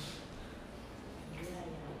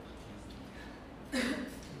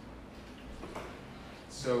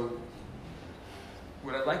 So,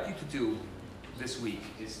 what I'd like you to do this week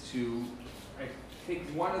is to take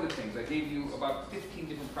one of the things. I gave you about 15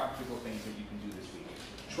 different practical things that you can do this week.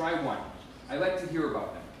 Try one. I like to hear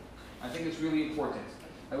about them. I think it's really important.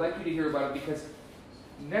 I'd like you to hear about it because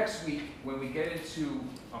next week, when we get into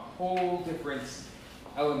a whole different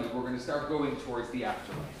element, we're going to start going towards the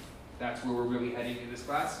afterlife. That's where we're really heading in this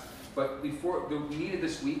class. But before we needed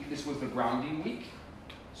this week, this was the grounding week.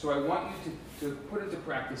 So I want you to put into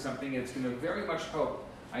practice something that's going to very much help,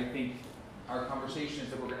 I think, our conversations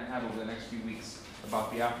that we're going to have over the next few weeks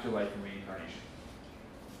about the afterlife and reincarnation.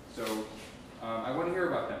 So I want to hear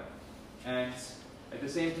about them. And at the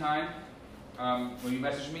same time, when you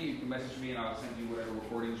message me, you can message me and I'll send you whatever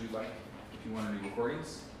recordings you like, if you want any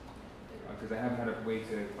recordings. Because I haven't had a way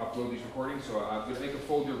to upload these recordings, so I'm going to make a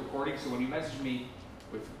folder of recordings. So when you message me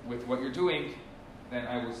with what you're doing, then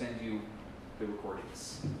I will send you the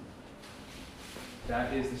recordings.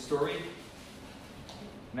 That is the story.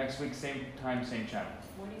 Next week, same time, same channel.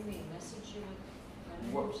 What do you mean, message you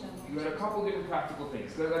with What, rendezvous you had a couple different practical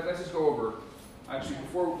things. Let's just go over. Actually,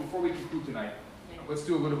 before we conclude tonight, let's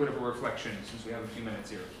do a little bit of a reflection since we have a few minutes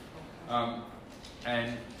here.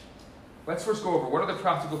 And let's first go over what are the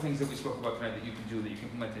practical things that we spoke about tonight that you can do that you can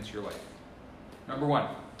implement into your life. Number one,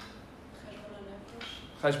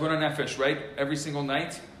 Cheshbon HaNefesh, right? Every single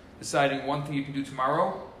night, deciding one thing you can do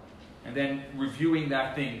tomorrow, and then reviewing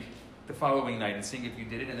that thing the following night and seeing if you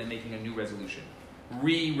did it, and then making a new resolution.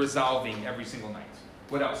 Re-resolving every single night.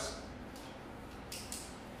 What else?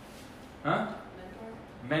 Huh?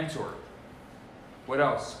 Mentor. What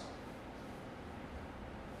else?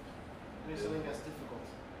 something that's difficult.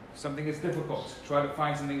 Something that's difficult. Try to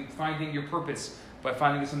find something, finding your purpose by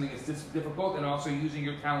finding something that's difficult and also using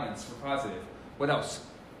your talents for positive. What else?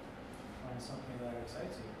 Find something that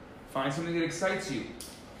excites you. Find something that excites you.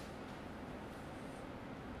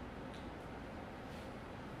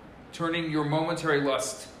 Turning your momentary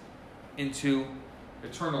lust into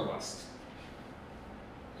eternal lust.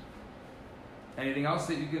 Anything else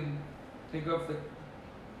that you can think of that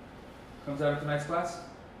comes out of tonight's class?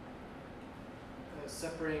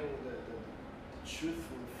 Separating the truth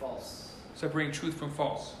from the false. Separating truth from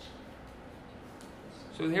false.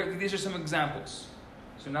 So here, these are some examples.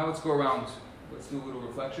 So now let's go around. Let's do a little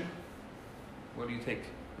reflection. What do you take?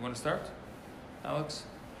 You want to start, Alex?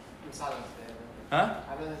 I'm silent today. Huh? I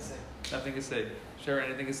have nothing to say. Nothing to say. Sharon,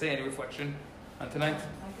 anything to say? Any reflection on tonight?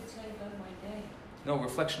 I could tell you about my day. No,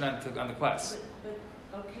 reflection on the class. But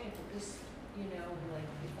okay, but this, you know, like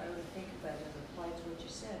if I were to think about it and apply to what you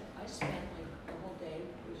said, I spent like the whole day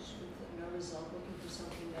with no result looking for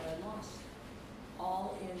something that I lost.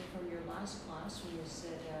 All in from your last class when you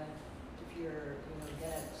said if you're, you know,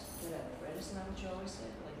 get out, right? Isn't that what you always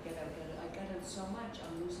said? Like get out. I got out so much,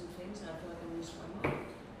 I'm losing things and I feel like I'm losing my mind.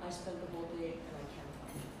 I spent the whole day and I can't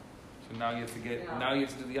find it. So now you have to Yeah. now you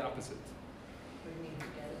have to do the opposite. What do you mean,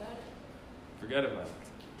 forget about it? Forget about it.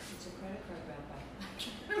 It's a credit card, Rabbi.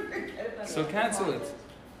 Forget about it. So cancel it. Yeah.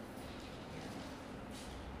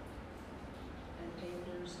 And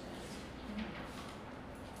painters and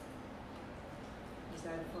is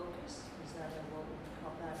that a focus? Is that a, what would we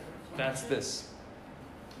call that? A reflection? That's this.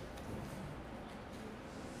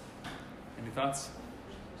 Any thoughts?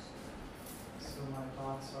 So my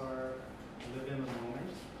thoughts are live in the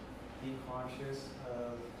moment, be conscious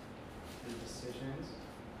of the decisions,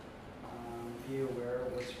 be aware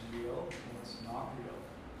of what's real and what's not real.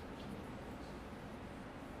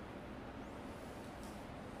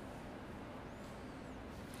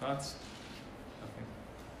 Thoughts? Okay.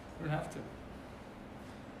 You don't have to.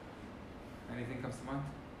 Anything comes to mind?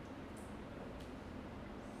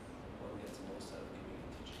 One gets the most out of giving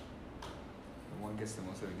and teaching. The one gets the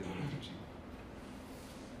most out of giving and teaching.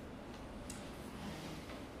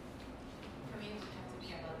 For me, it would have to be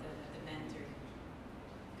about the mentor.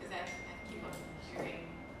 Because I keep on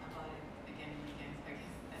hearing about it again and again. So I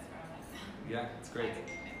guess that's where I'm at now. Yeah, it's great.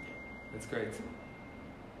 Finding a mentor. That's great.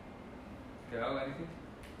 Gail, anything?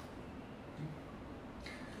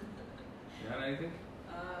 You got anything?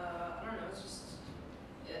 I don't know. It's just,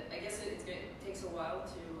 I guess it takes a while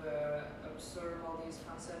to absorb all these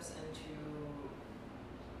concepts and to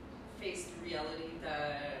face the reality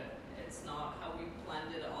that it's not how we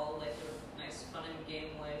planned it all, like a nice fun and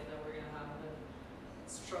game life that we're gonna have. And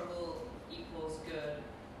struggle equals good.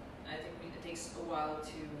 I think it takes a while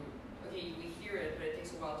to, okay, we hear it, but it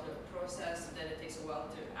takes a while to process, and then it takes a while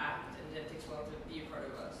to act, and then it takes a while to be a part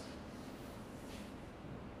of us.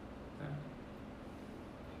 Okay.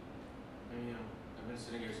 And, you know, I've been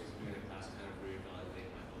sitting here since the beginning of class, kind of reevaluating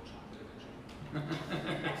my whole chocolate addiction.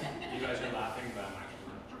 You guys are laughing, but I'm actually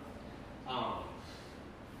not. I don't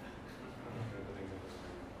know the things I'm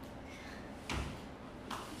saying.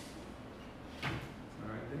 All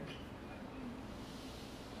right, Dick?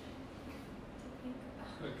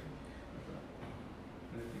 Okay.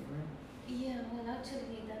 Anything, Maria? Yeah, well,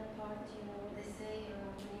 actually, that part, you know, they say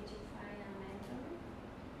we need to find a mentor,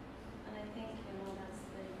 and I think, you know, that's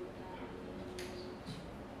very good.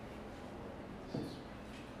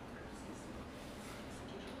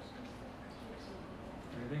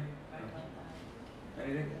 Anything? I like that.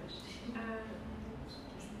 Anything?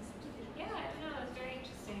 Yeah, no, it's very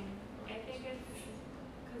interesting. I think it's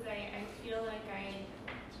because I feel like I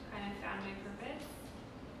kind of found my purpose,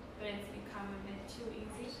 but it's become a bit too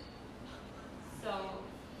easy. So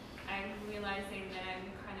I'm realizing that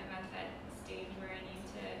I'm kind of at that stage where I need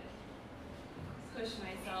to push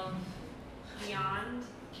myself beyond,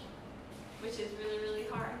 which is really, really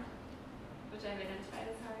hard, which I've identified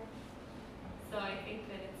as hard. So I think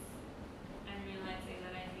that I'm realizing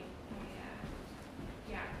that I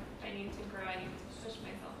need to grow, I need to push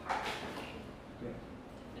myself harder than I Yeah.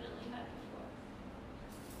 definitely had before.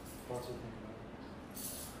 Lots to think about.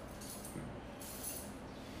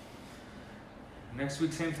 Next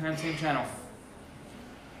week, same time, same channel.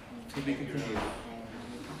 To be continued.